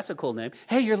Abdiel. That's a cool name.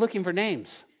 Hey, you're looking for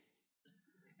names.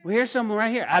 Well, here's some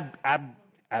right here.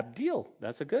 Abdiel.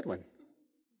 That's a good one.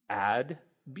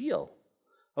 Adbeel.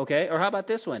 Okay, or how about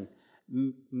this one?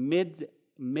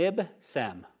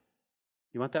 Mibsam.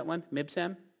 You want that one?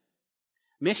 Mibsam?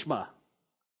 Mishma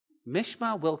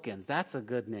Wilkins. That's a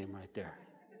good name right there.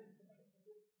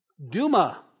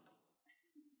 Duma.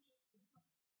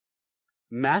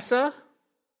 Massa,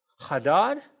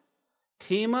 Hadad,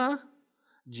 Tema,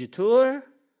 Jetur,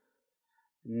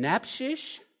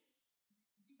 Napshish,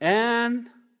 and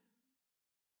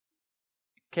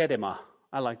Kedema.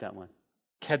 I like that one.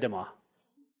 Kedema.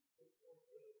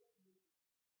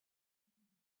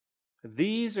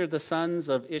 These are the sons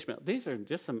of Ishmael. These are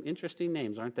just some interesting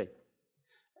names, aren't they?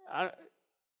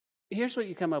 Here's what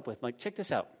you come up with. Like, check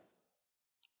this out.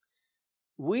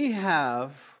 We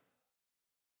have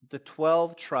the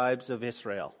 12 tribes of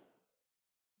Israel,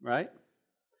 right?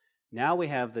 Now we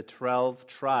have the 12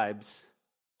 tribes,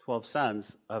 12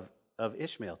 sons of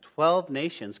Ishmael. 12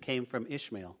 nations came from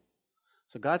Ishmael.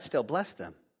 So God still blessed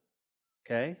them.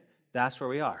 Okay? That's where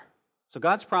we are. So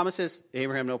God's promises,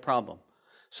 Abraham, no problem.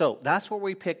 So that's where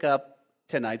we pick up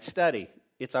tonight's study.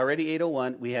 It's already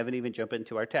 8:01. We haven't even jumped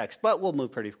into our text, but we'll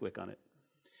move pretty quick on it.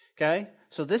 Okay?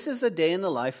 So this is a day in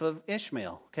the life of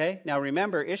Ishmael. Okay? Now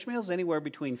remember, Ishmael's anywhere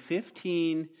between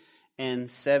 15 and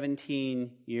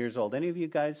 17 years old. Any of you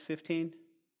guys 15?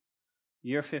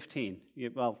 You're 15.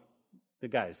 The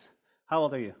guys. How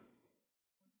old are you?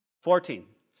 14.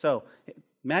 So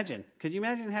imagine, could you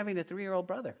imagine having a 3-year-old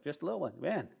brother? Just a little one.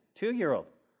 Man, 2-year-old.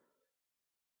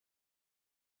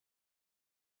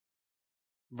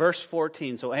 Verse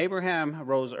 14, so Abraham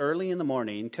rose early in the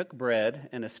morning, took bread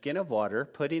and a skin of water,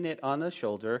 putting it on the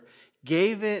shoulder,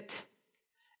 gave it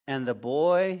and the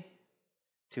boy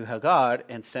to Hagar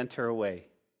and sent her away.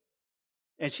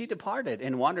 And she departed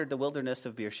and wandered the wilderness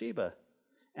of Beersheba.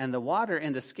 And the water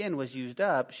in the skin was used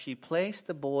up. She placed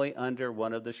the boy under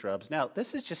one of the shrubs. Now,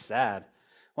 this is just sad.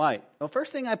 Why? Well,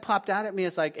 first thing I popped out at me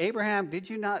is like, Abraham, did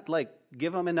you not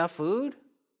give him enough food?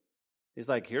 He's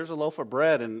like, here's a loaf of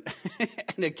bread and,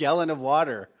 and a gallon of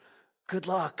water. Good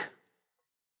luck.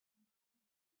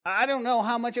 I don't know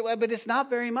how much it was, but it's not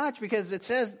very much because it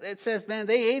says, man,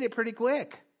 they ate it pretty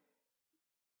quick.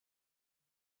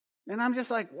 And I'm just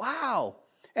like, wow.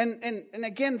 And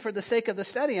again, for the sake of the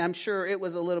study, I'm sure it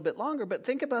was a little bit longer, but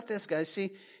think about this, guys.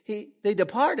 See, they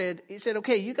departed. He said,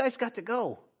 okay, you guys got to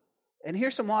go. And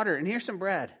here's some water, and here's some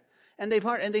bread. And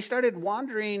they started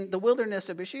wandering the wilderness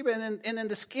of Beersheba, and then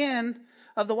the skin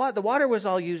of the water was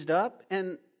all used up,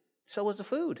 and so was the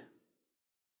food.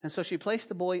 And so she placed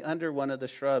the boy under one of the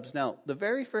shrubs. Now, the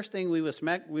very first thing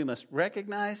we must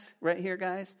recognize right here,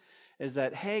 guys, is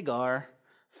that Hagar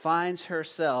finds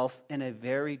herself in a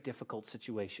very difficult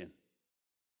situation.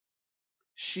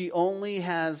 She only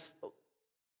has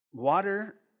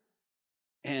water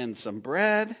and some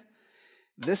bread.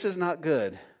 This is not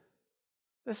good.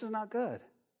 This is not good.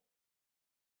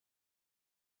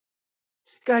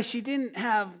 Guys, she didn't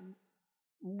have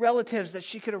relatives that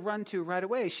she could have run to right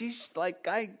away. She's like,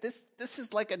 this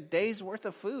is like a day's worth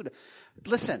of food.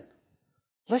 Listen,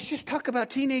 let's just talk about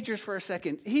teenagers for a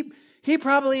second. He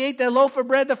probably ate that loaf of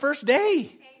bread the first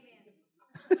day.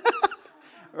 Amen.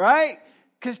 Right?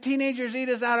 Because teenagers eat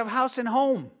us out of house and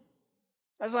home.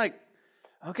 I was like,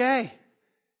 okay.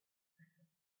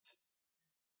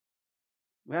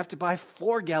 We have to buy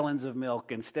 4 gallons of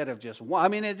milk instead of just 1. I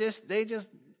mean,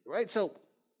 right? So,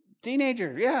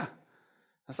 teenager, yeah.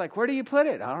 I was like, where do you put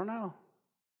it? I don't know.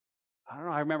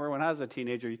 I remember when I was a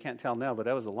teenager, you can't tell now, but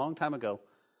that was a long time ago.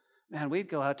 Man, we'd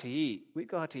go out to eat.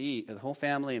 The whole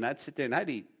family, and I'd sit there and I'd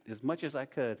eat as much as I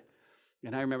could.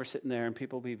 And I remember sitting there and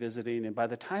people would be visiting, and by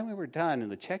the time we were done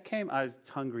and the check came, I was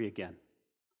hungry again.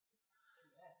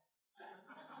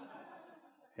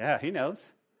 Yeah, he knows.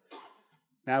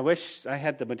 Now, I wish I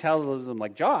had the metabolism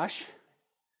like Josh,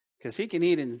 because he can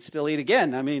eat and still eat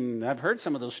again. I mean, I've heard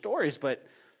some of those stories, but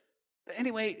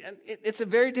anyway, it's a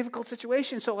very difficult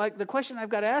situation. So the question I've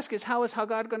got to ask is, how is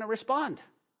God going to respond?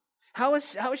 How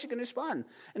is she going to respond?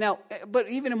 Now, but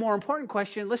even a more important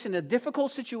question, listen, a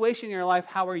difficult situation in your life,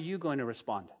 how are you going to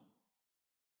respond?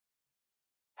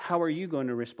 How are you going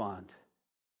to respond?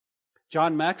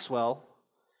 John Maxwell,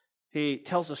 he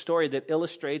tells a story that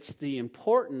illustrates the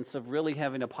importance of really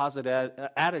having a positive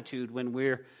attitude when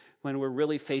we're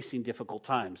really facing difficult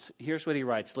times. Here's what he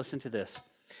writes. Listen to this.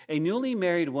 A newly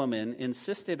married woman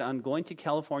insisted on going to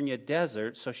California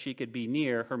desert so she could be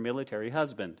near her military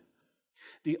husband.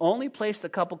 The only place the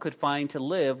couple could find to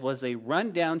live was a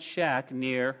rundown shack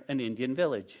near an Indian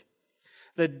village.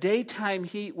 The daytime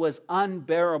heat was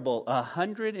unbearable,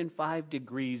 105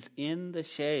 degrees in the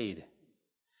shade.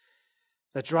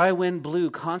 The dry wind blew,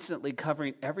 constantly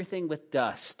covering everything with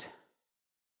dust.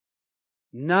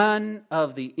 None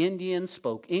of the Indians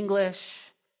spoke English.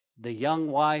 The young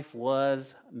wife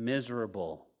was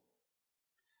miserable.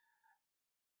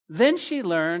 Then she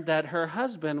learned that her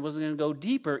husband was going to go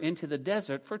deeper into the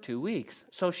desert for 2 weeks.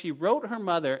 So she wrote her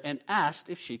mother and asked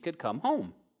if she could come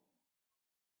home.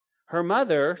 Her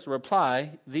mother's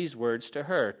reply, these words to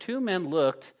her. 2 men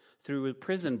looked through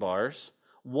prison bars.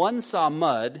 One saw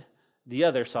mud, the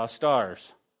other saw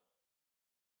stars.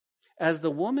 As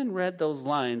the woman read those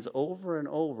lines over and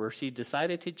over, she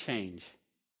decided to change.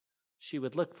 She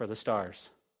would look for the stars.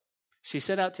 She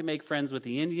set out to make friends with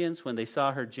the Indians. When they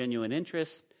saw her genuine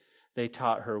interest, they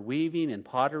taught her weaving and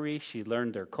pottery. She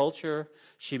learned their culture.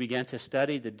 She began to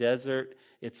study the desert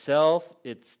itself,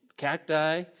 its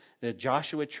cacti, the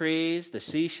Joshua trees, the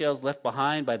seashells left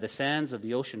behind by the sands of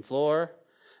the ocean floor.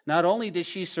 Not only did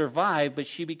she survive, but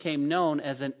she became known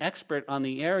as an expert on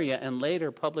the area and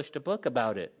later published a book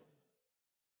about it.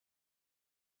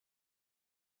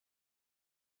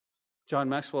 John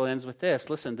Maxwell ends with this.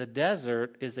 Listen, the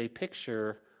desert is a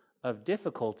picture of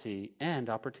difficulty and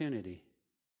opportunity,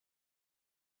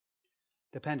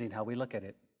 depending how we look at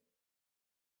it.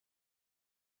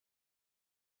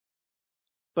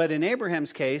 But in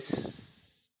Abraham's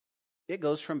case, it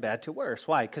goes from bad to worse.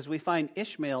 Why? Because we find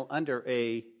Ishmael under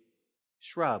a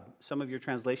shrub. Some of your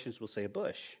translations will say a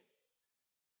bush.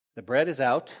 The bread is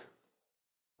out.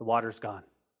 The water's gone.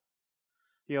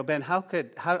 You know, Ben, how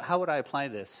would I apply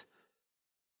this?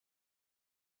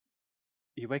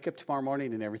 You wake up tomorrow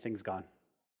morning and everything's gone.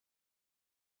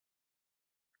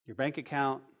 Your bank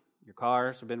account, your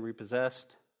cars have been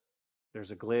repossessed.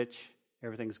 There's a glitch.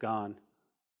 Everything's gone.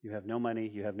 You have no money.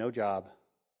 You have no job.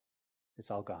 It's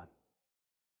all gone.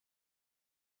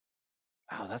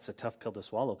 Wow, that's a tough pill to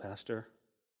swallow, Pastor.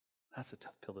 That's a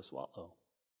tough pill to swallow.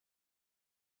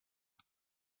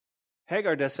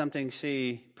 Hagar does something.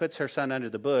 She puts her son under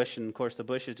the bush, and of course the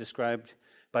bush is described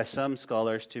by some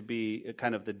scholars to be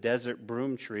kind of the desert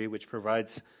broom tree, which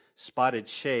provides spotted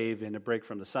shade and a break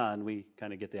from the sun. We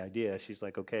kind of get the idea. She's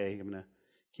like, okay, I'm going to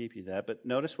keep you that. But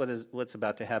notice what's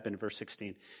about to happen in verse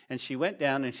 16. And she went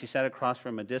down and she sat across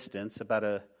from a distance, about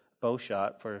a bow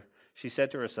shot, for she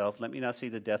said to herself, let me not see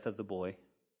the death of the boy.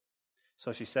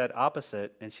 So she sat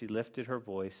opposite, and she lifted her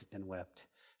voice and wept.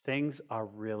 Things are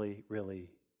really,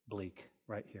 really bleak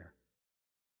right here.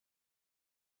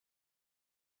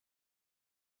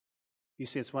 You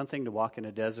see, it's one thing to walk in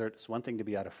a desert. It's one thing to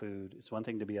be out of food. It's one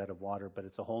thing to be out of water, but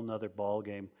it's a whole nother ball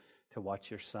game to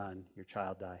watch your son, your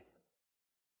child die.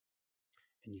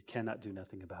 And you cannot do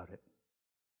nothing about it.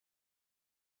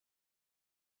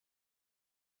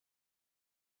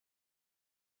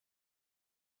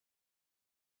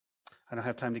 I don't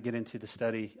have time to get into the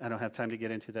study. I don't have time to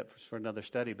get into that for another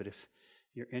study, but if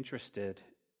you're interested,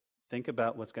 think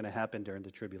about what's going to happen during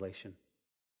the tribulation.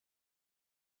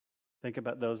 Think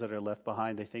about those that are left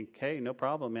behind. They think, hey, no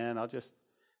problem, man. I'll just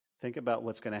think about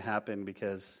what's going to happen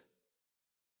because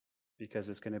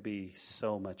it's going to be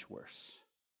so much worse.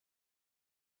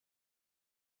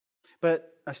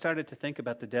 But I started to think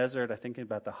about the desert. I think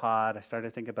about the hot. I started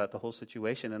to think about the whole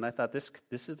situation, and I thought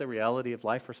this is the reality of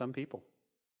life for some people.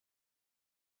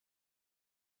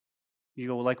 You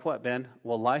go, well, like what, Ben?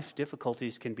 Well, life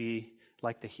difficulties can be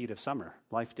like the heat of summer.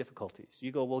 Life difficulties.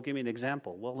 You go, well, give me an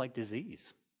example. Well, like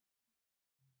disease.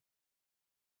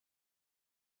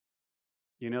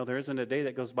 You know, there isn't a day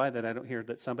that goes by that I don't hear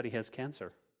that somebody has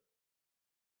cancer.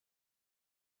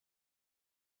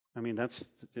 I mean, that's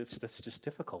just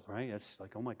difficult, right? It's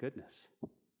like, oh my goodness.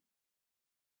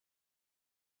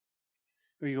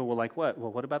 Or you go, well, like what?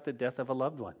 Well, what about the death of a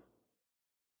loved one?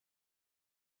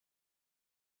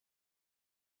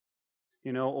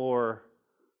 You know, or,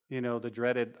 you know, the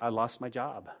dreaded, I lost my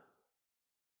job.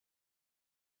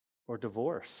 Or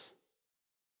divorce.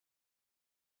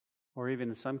 Or even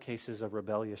in some cases, a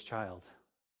rebellious child.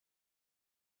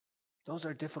 Those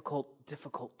are difficult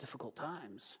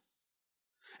times.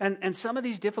 And some of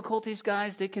these difficulties,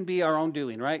 guys, they can be our own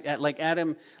doing, right? Like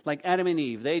Adam and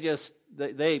Eve.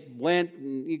 They went,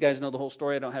 and you guys know the whole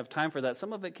story. I don't have time for that.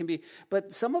 Some of it can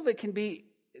be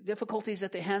difficulties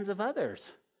at the hands of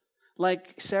others.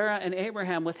 Like Sarah and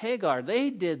Abraham with Hagar. They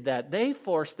did that. They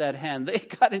forced that hand. They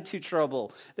got into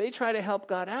trouble. They tried to help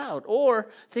God out. Or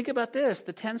think about this,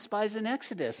 the 10 spies in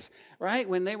Exodus, right?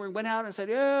 When they went out and said,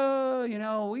 oh, you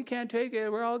know, we can't take it.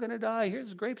 We're all going to die.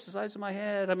 Here's grapes the size of my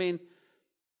head. I mean,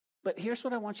 but here's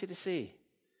what I want you to see.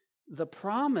 The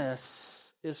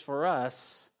promise is for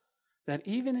us that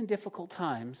even in difficult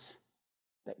times,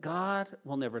 that God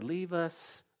will never leave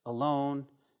us alone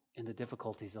in the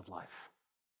difficulties of life.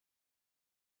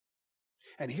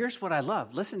 And here's what I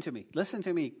love. Listen to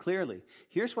me clearly.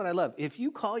 Here's what I love. If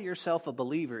you call yourself a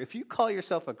believer, if you call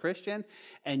yourself a Christian,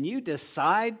 and you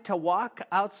decide to walk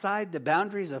outside the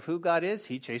boundaries of who God is,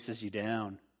 He chases you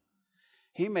down.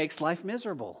 He makes life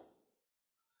miserable.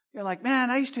 You're like,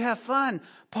 man, I used to have fun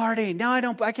partying. Now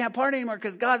I can't party anymore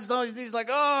because God's always, He's like,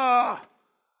 oh,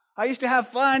 I used to have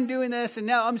fun doing this and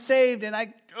now I'm saved and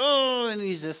and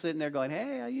He's just sitting there going,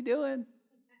 hey, how you doing?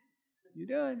 You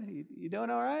doing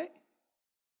all right?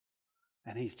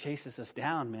 And He chases us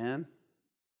down, man.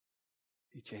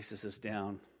 He chases us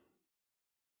down.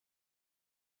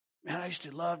 Man, I used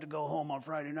to love to go home on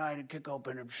Friday night and kick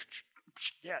open and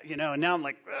yeah, you know, and now I'm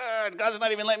like, God's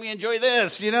not even letting me enjoy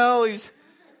this, you know.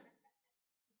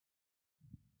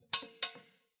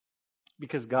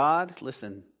 Because God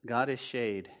is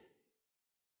shade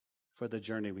for the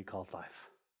journey we call life.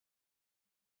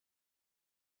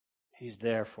 He's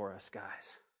there for us,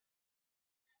 guys.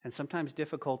 And sometimes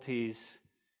difficulties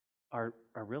are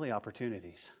really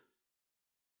opportunities.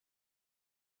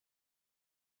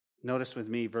 Notice with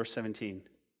me verse 17.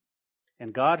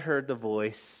 And God heard the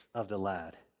voice of the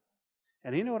lad.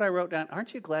 And you know what I wrote down?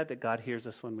 Aren't you glad that God hears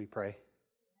us when we pray?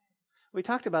 We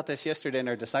talked about this yesterday in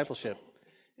our discipleship.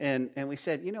 And we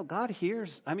said, you know, God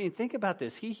hears. I mean, think about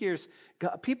this. He hears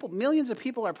God, millions of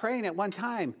people are praying at one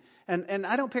time. And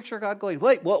I don't picture God going,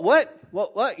 wait,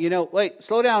 what? You know, wait,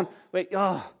 slow down. Wait,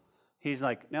 oh. He's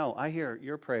like, no, I hear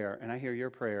your prayer, and I hear your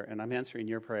prayer, and I'm answering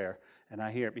your prayer, and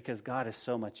I hear it because God is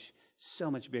so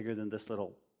much bigger than this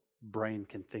little brain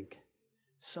can think.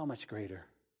 So much greater.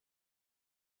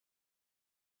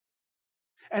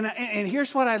 And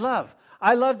here's what I love.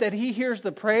 I love that He hears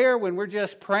the prayer when we're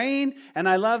just praying, and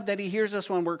I love that He hears us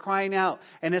when we're crying out.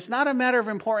 And it's not a matter of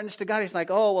importance to God. He's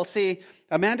like, oh, well, see,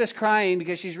 Amanda's crying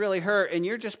because she's really hurt, and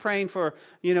you're just praying for,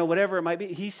 whatever it might be.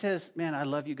 He says, man, I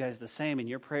love you guys the same, and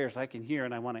your prayers I can hear,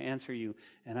 and I want to answer you,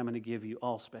 and I'm going to give you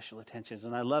all special attentions.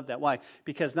 And I love that. Why?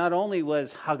 Because not only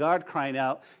was Hagar crying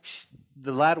out,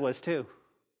 the lad was too.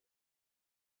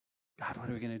 God, what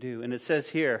are we going to do? And it says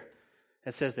here,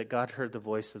 that God heard the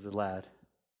voice of the lad.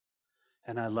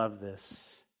 And I love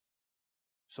this.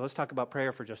 So let's talk about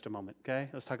prayer for just a moment, okay?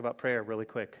 Let's talk about prayer really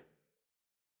quick.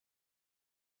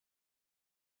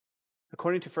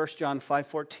 According to 1 John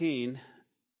 5:14,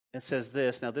 it says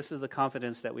this. Now, this is the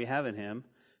confidence that we have in Him,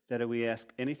 that if we ask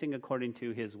anything according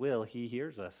to His will, He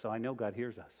hears us. So I know God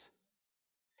hears us.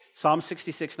 Psalm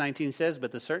 66:19 says,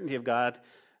 but the certainty of God,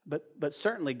 but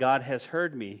certainly God has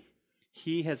heard me.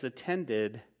 He has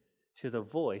attended to the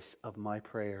voice of my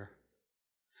prayer.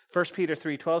 1 Peter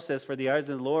 3:12 says, for the eyes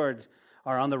of the Lord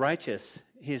are on the righteous.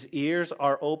 His ears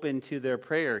are open to their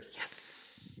prayer.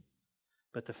 Yes.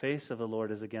 But the face of the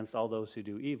Lord is against all those who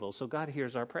do evil. So God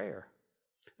hears our prayer.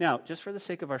 Now, just for the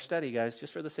sake of our study, guys,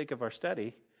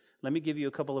 let me give you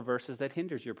a couple of verses that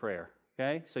hinders your prayer.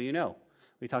 Okay? So you know.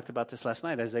 We talked about this last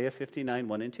night. Isaiah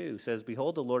 59:1-2 says,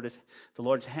 behold, the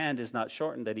Lord's hand is not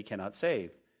shortened that He cannot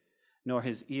save, nor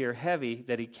His ear heavy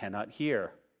that He cannot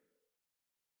hear.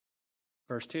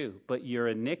 Verse 2, but your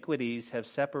iniquities have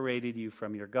separated you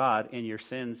from your God, and your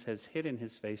sins has hidden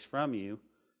His face from you,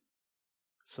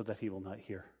 so that He will not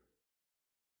hear.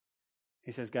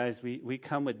 He says, guys, we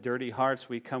come with dirty hearts,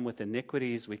 we come with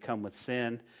iniquities, we come with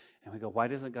sin, and we go, why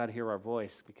doesn't God hear our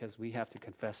voice? Because we have to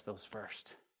confess those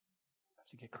first. We have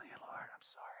to get clean, Lord, I'm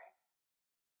sorry.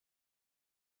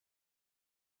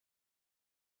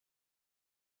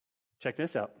 Check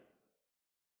this out.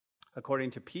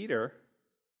 According to Peter,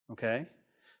 okay,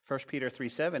 1 Peter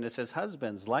 3:7, it says,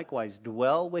 husbands, likewise,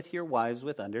 dwell with your wives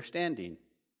with understanding,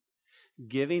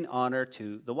 giving honor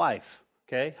to the wife.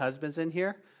 Okay, husbands in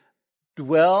here,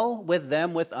 dwell with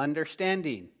them with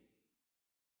understanding.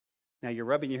 Now you're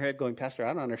rubbing your head going, Pastor,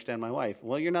 I don't understand my wife.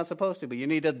 Well, you're not supposed to, but you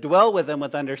need to dwell with them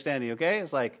with understanding, okay?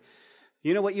 It's like,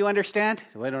 you know what you understand?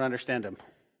 Well, I don't understand them.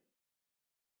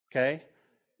 Okay?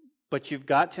 But you've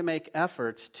got to make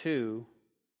efforts to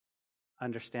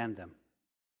understand them.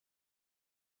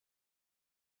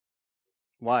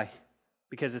 Why?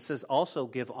 Because it says also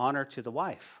give honor to the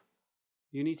wife.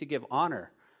 You need to give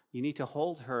honor. You need to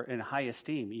hold her in high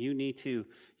esteem.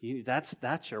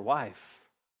 That's your wife.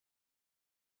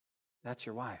 That's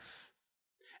your wife.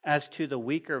 As to the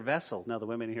weaker vessel. Now the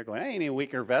women in here going, I ain't a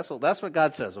weaker vessel. That's what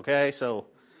God says, okay? So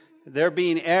they're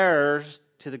being heirs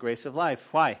to the grace of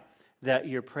life. Why? That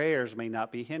your prayers may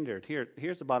not be hindered.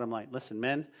 Here's the bottom line. Listen,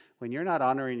 men, when you're not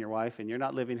honoring your wife and you're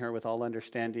not living her with all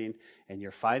understanding and you're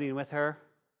fighting with her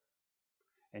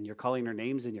and you're calling her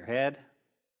names in your head,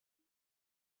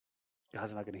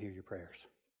 God's not going to hear your prayers.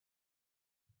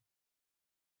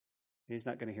 He's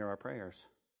not going to hear our prayers.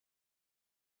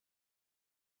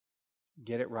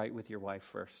 Get it right with your wife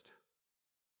first.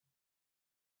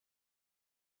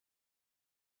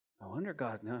 No wonder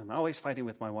God, no, I'm always fighting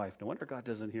with my wife. No wonder God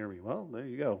doesn't hear me. Well, there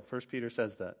you go. 1 Peter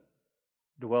says that.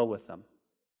 Dwell with them.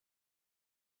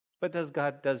 But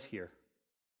God does hear.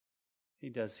 He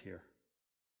does hear.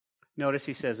 Notice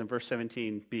he says in verse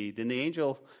 17b, then the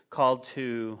angel called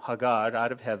to Hagar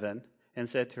out of heaven and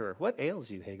said to her, what ails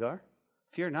you, Hagar?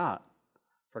 Fear not,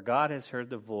 for God has heard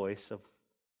the voice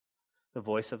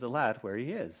of the lad where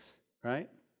he is. Right?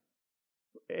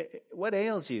 What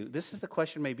ails you? This is the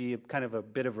question, maybe kind of a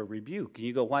bit of a rebuke. And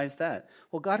you go, why is that?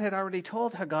 Well, God had already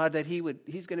told Hagar that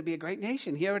he's going to be a great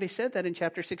nation. He already said that in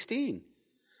chapter 16.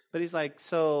 But he's like,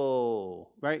 so,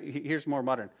 right? Here's more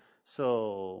modern.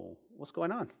 So, what's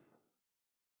going on?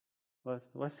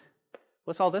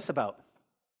 What's all this about?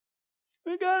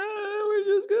 We're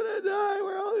just going to die.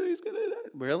 We're all just going to die.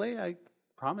 Really? I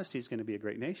promised he's going to be a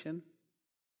great nation.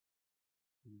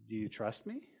 Do you trust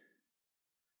me?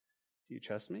 Do you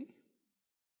trust me?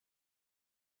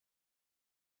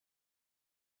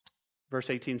 Verse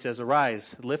 18 says,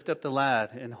 arise, lift up the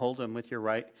lad and hold him with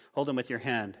your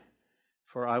hand,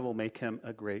 for I will make him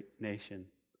a great nation.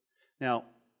 Now,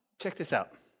 check this out.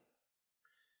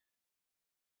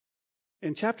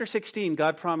 In chapter 16,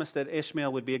 God promised that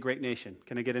Ishmael would be a great nation.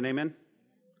 Can I get an amen?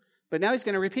 But now he's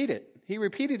going to repeat it. He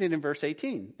repeated it in verse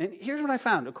 18. And here's what I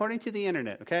found, according to the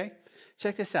internet, okay?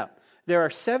 Check this out. There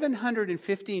are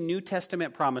 750 New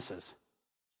Testament promises.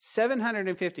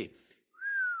 750.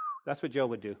 That's what Joe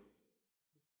would do.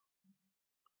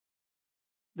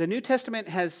 The New Testament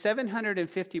has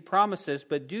 750 promises,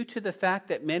 but due to the fact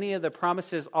that many of the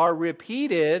promises are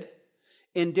repeated,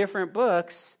 in different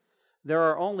books, there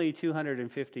are only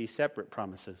 250 separate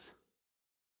promises.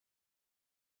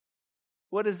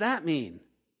 What does that mean?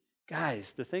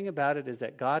 Guys, the thing about it is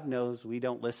that God knows we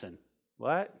don't listen.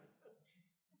 What?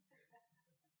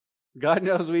 God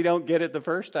knows we don't get it the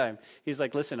first time. He's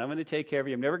like, listen, I'm going to take care of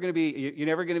you. You're never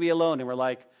going to be alone. And we're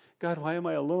like, God, why am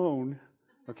I alone?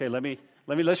 Okay,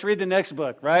 let's read the next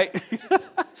book, right?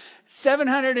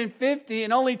 750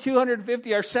 and only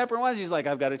 250 are separate ones. He's like,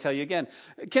 I've got to tell you again.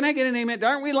 Can I get an amen?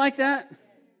 Aren't we like that?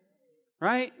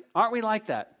 Right? Aren't we like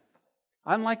that?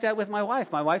 I'm like that with my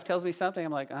wife. My wife tells me something.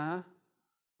 I'm like, uh-huh.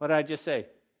 What did I just say?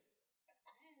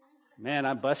 Man,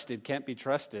 I'm busted. Can't be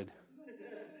trusted.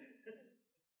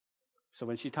 So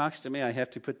when she talks to me, I have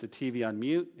to put the TV on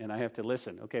mute and I have to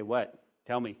listen. Okay, what?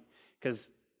 Tell me. Because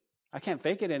I can't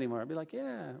fake it anymore. I'll be like,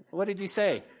 yeah. What did you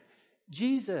say?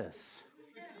 Jesus.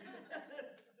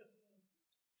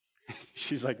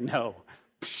 She's like, no.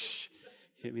 Psh,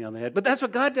 hit me on the head. But that's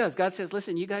what God does. God says,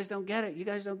 listen, you guys don't get it. You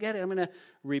guys don't get it. I'm going to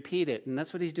repeat it. And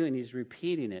that's what he's doing. He's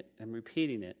repeating it and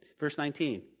repeating it. Verse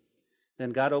 19.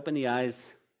 Then God opened the eyes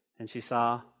and she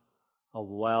saw a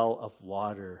well of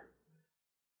water.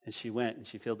 And she went and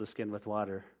she filled the skin with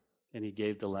water. And he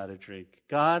gave the lad a drink.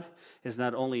 God is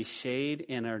not only shade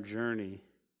in our journey,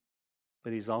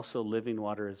 but he's also living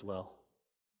water as well.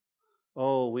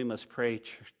 Oh, we must pray,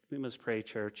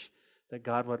 church, that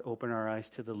God would open our eyes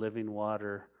to the living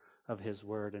water of his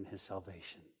word and his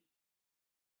salvation.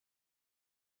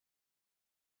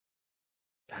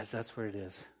 Guys, that's where it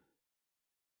is.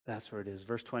 That's where it is.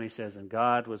 Verse 20 says, and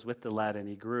God was with the lad and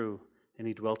he grew. And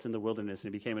he dwelt in the wilderness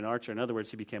and became an archer. In other words,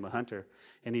 he became a hunter.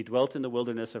 And he dwelt in the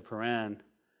wilderness of Paran.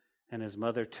 And his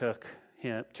mother took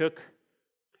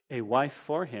a wife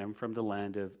for him from the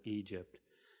land of Egypt.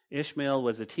 Ishmael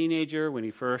was a teenager when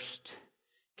he first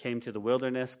came to the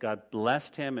wilderness. God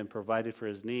blessed him and provided for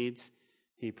his needs.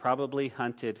 He probably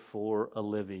hunted for a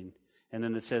living. And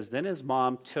then it says, then his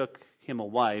mom took him a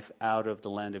wife out of the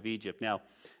land of Egypt. Now,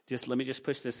 let me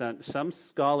push this on. Some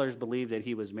scholars believe that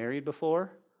he was married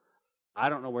before. I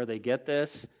don't know where they get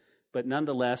this, but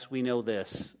nonetheless, we know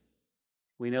this.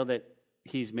 We know that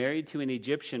he's married to an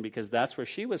Egyptian because that's where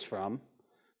she was from,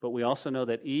 but we also know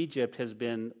that Egypt has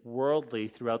been worldly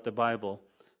throughout the Bible.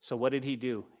 So what did he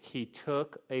do? He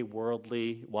took a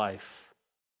worldly wife.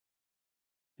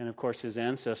 And of course, his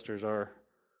ancestors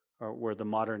were the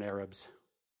modern Arabs,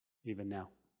 even now.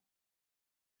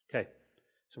 Okay,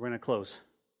 so we're going to close.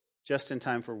 Just in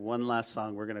time for one last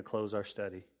song, we're going to close our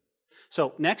study.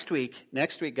 So next week,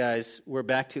 guys, we're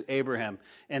back to Abraham.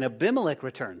 And Abimelech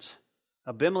returns.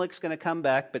 Abimelech's going to come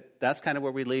back, but that's kind of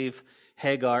where we leave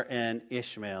Hagar and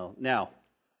Ishmael. Now,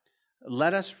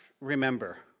 let us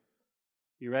remember.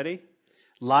 You ready?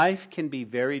 Life can be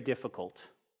very difficult,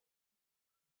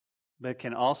 but it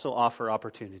can also offer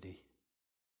opportunity.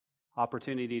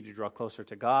 Opportunity to draw closer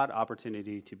to God,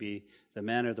 opportunity to be the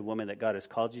man or the woman that God has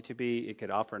called you to be. It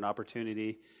could offer an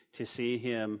opportunity to see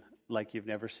him like you've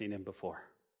never seen him before.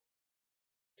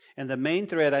 And the main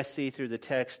thread I see through the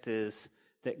text is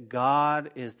that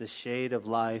God is the shade of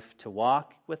life to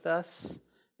walk with us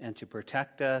and to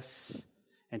protect us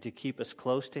and to keep us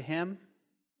close to him.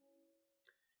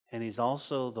 And he's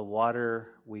also the water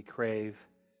we crave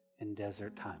in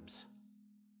desert times.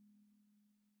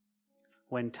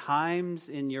 When times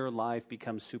in your life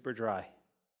become super dry,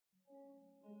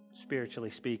 spiritually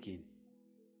speaking,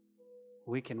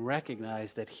 we can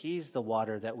recognize that he's the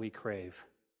water that we crave.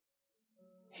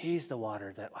 He's the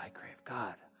water that I crave.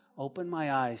 God, open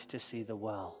my eyes to see the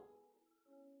well.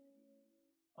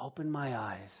 Open my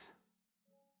eyes.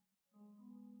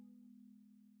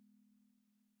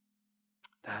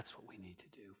 That's what we need to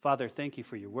do. Father, thank you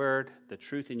for your word, the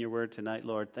truth in your word tonight,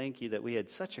 Lord. Thank you that we had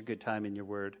such a good time in your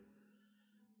word.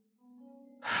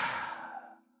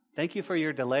 Thank you for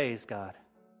your delays, God.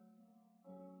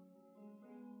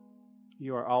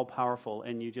 You are all-powerful,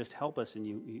 and you just help us, and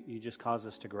you just cause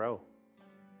us to grow.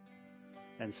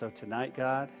 And so tonight,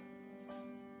 God,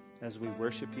 as we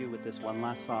worship you with this one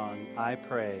last song, I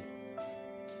pray,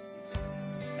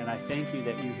 and I thank you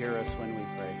that you hear us when we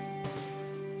pray.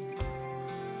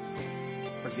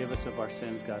 Forgive us of our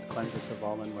sins, God. Cleanse us of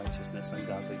all unrighteousness and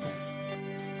ungodliness.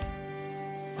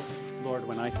 Lord,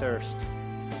 when I thirst,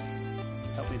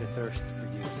 help me to thirst for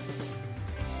you,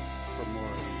 for more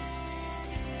of you.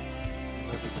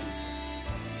 Love you, Jesus.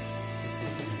 It's in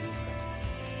your name we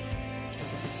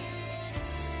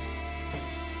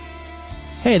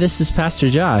pray. Hey, this is Pastor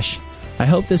Josh. I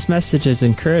hope this message has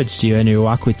encouraged you in your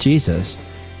walk with Jesus.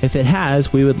 If it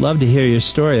has, we would love to hear your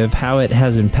story of how it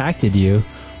has impacted you,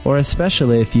 or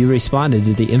especially if you responded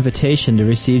to the invitation to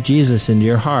receive Jesus into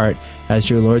your heart as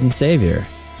your Lord and Savior.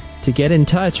 To get in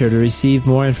touch or to receive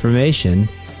more information,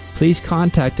 please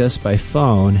contact us by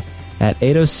phone at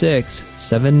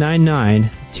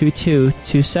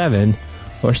 806-799-2227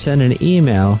 or send an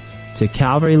email to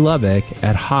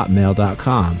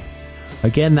calvarylubbock@hotmail.com.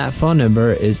 Again, that phone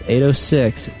number is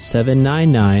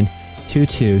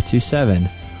 806-799-2227.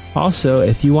 Also,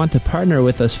 if you want to partner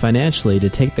with us financially to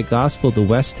take the gospel to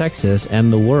West Texas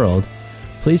and the world,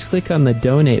 please click on the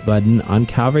donate button on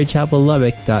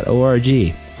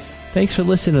calvarychapellubbock.org. Thanks for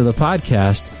listening to the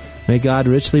podcast. May God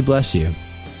richly bless you.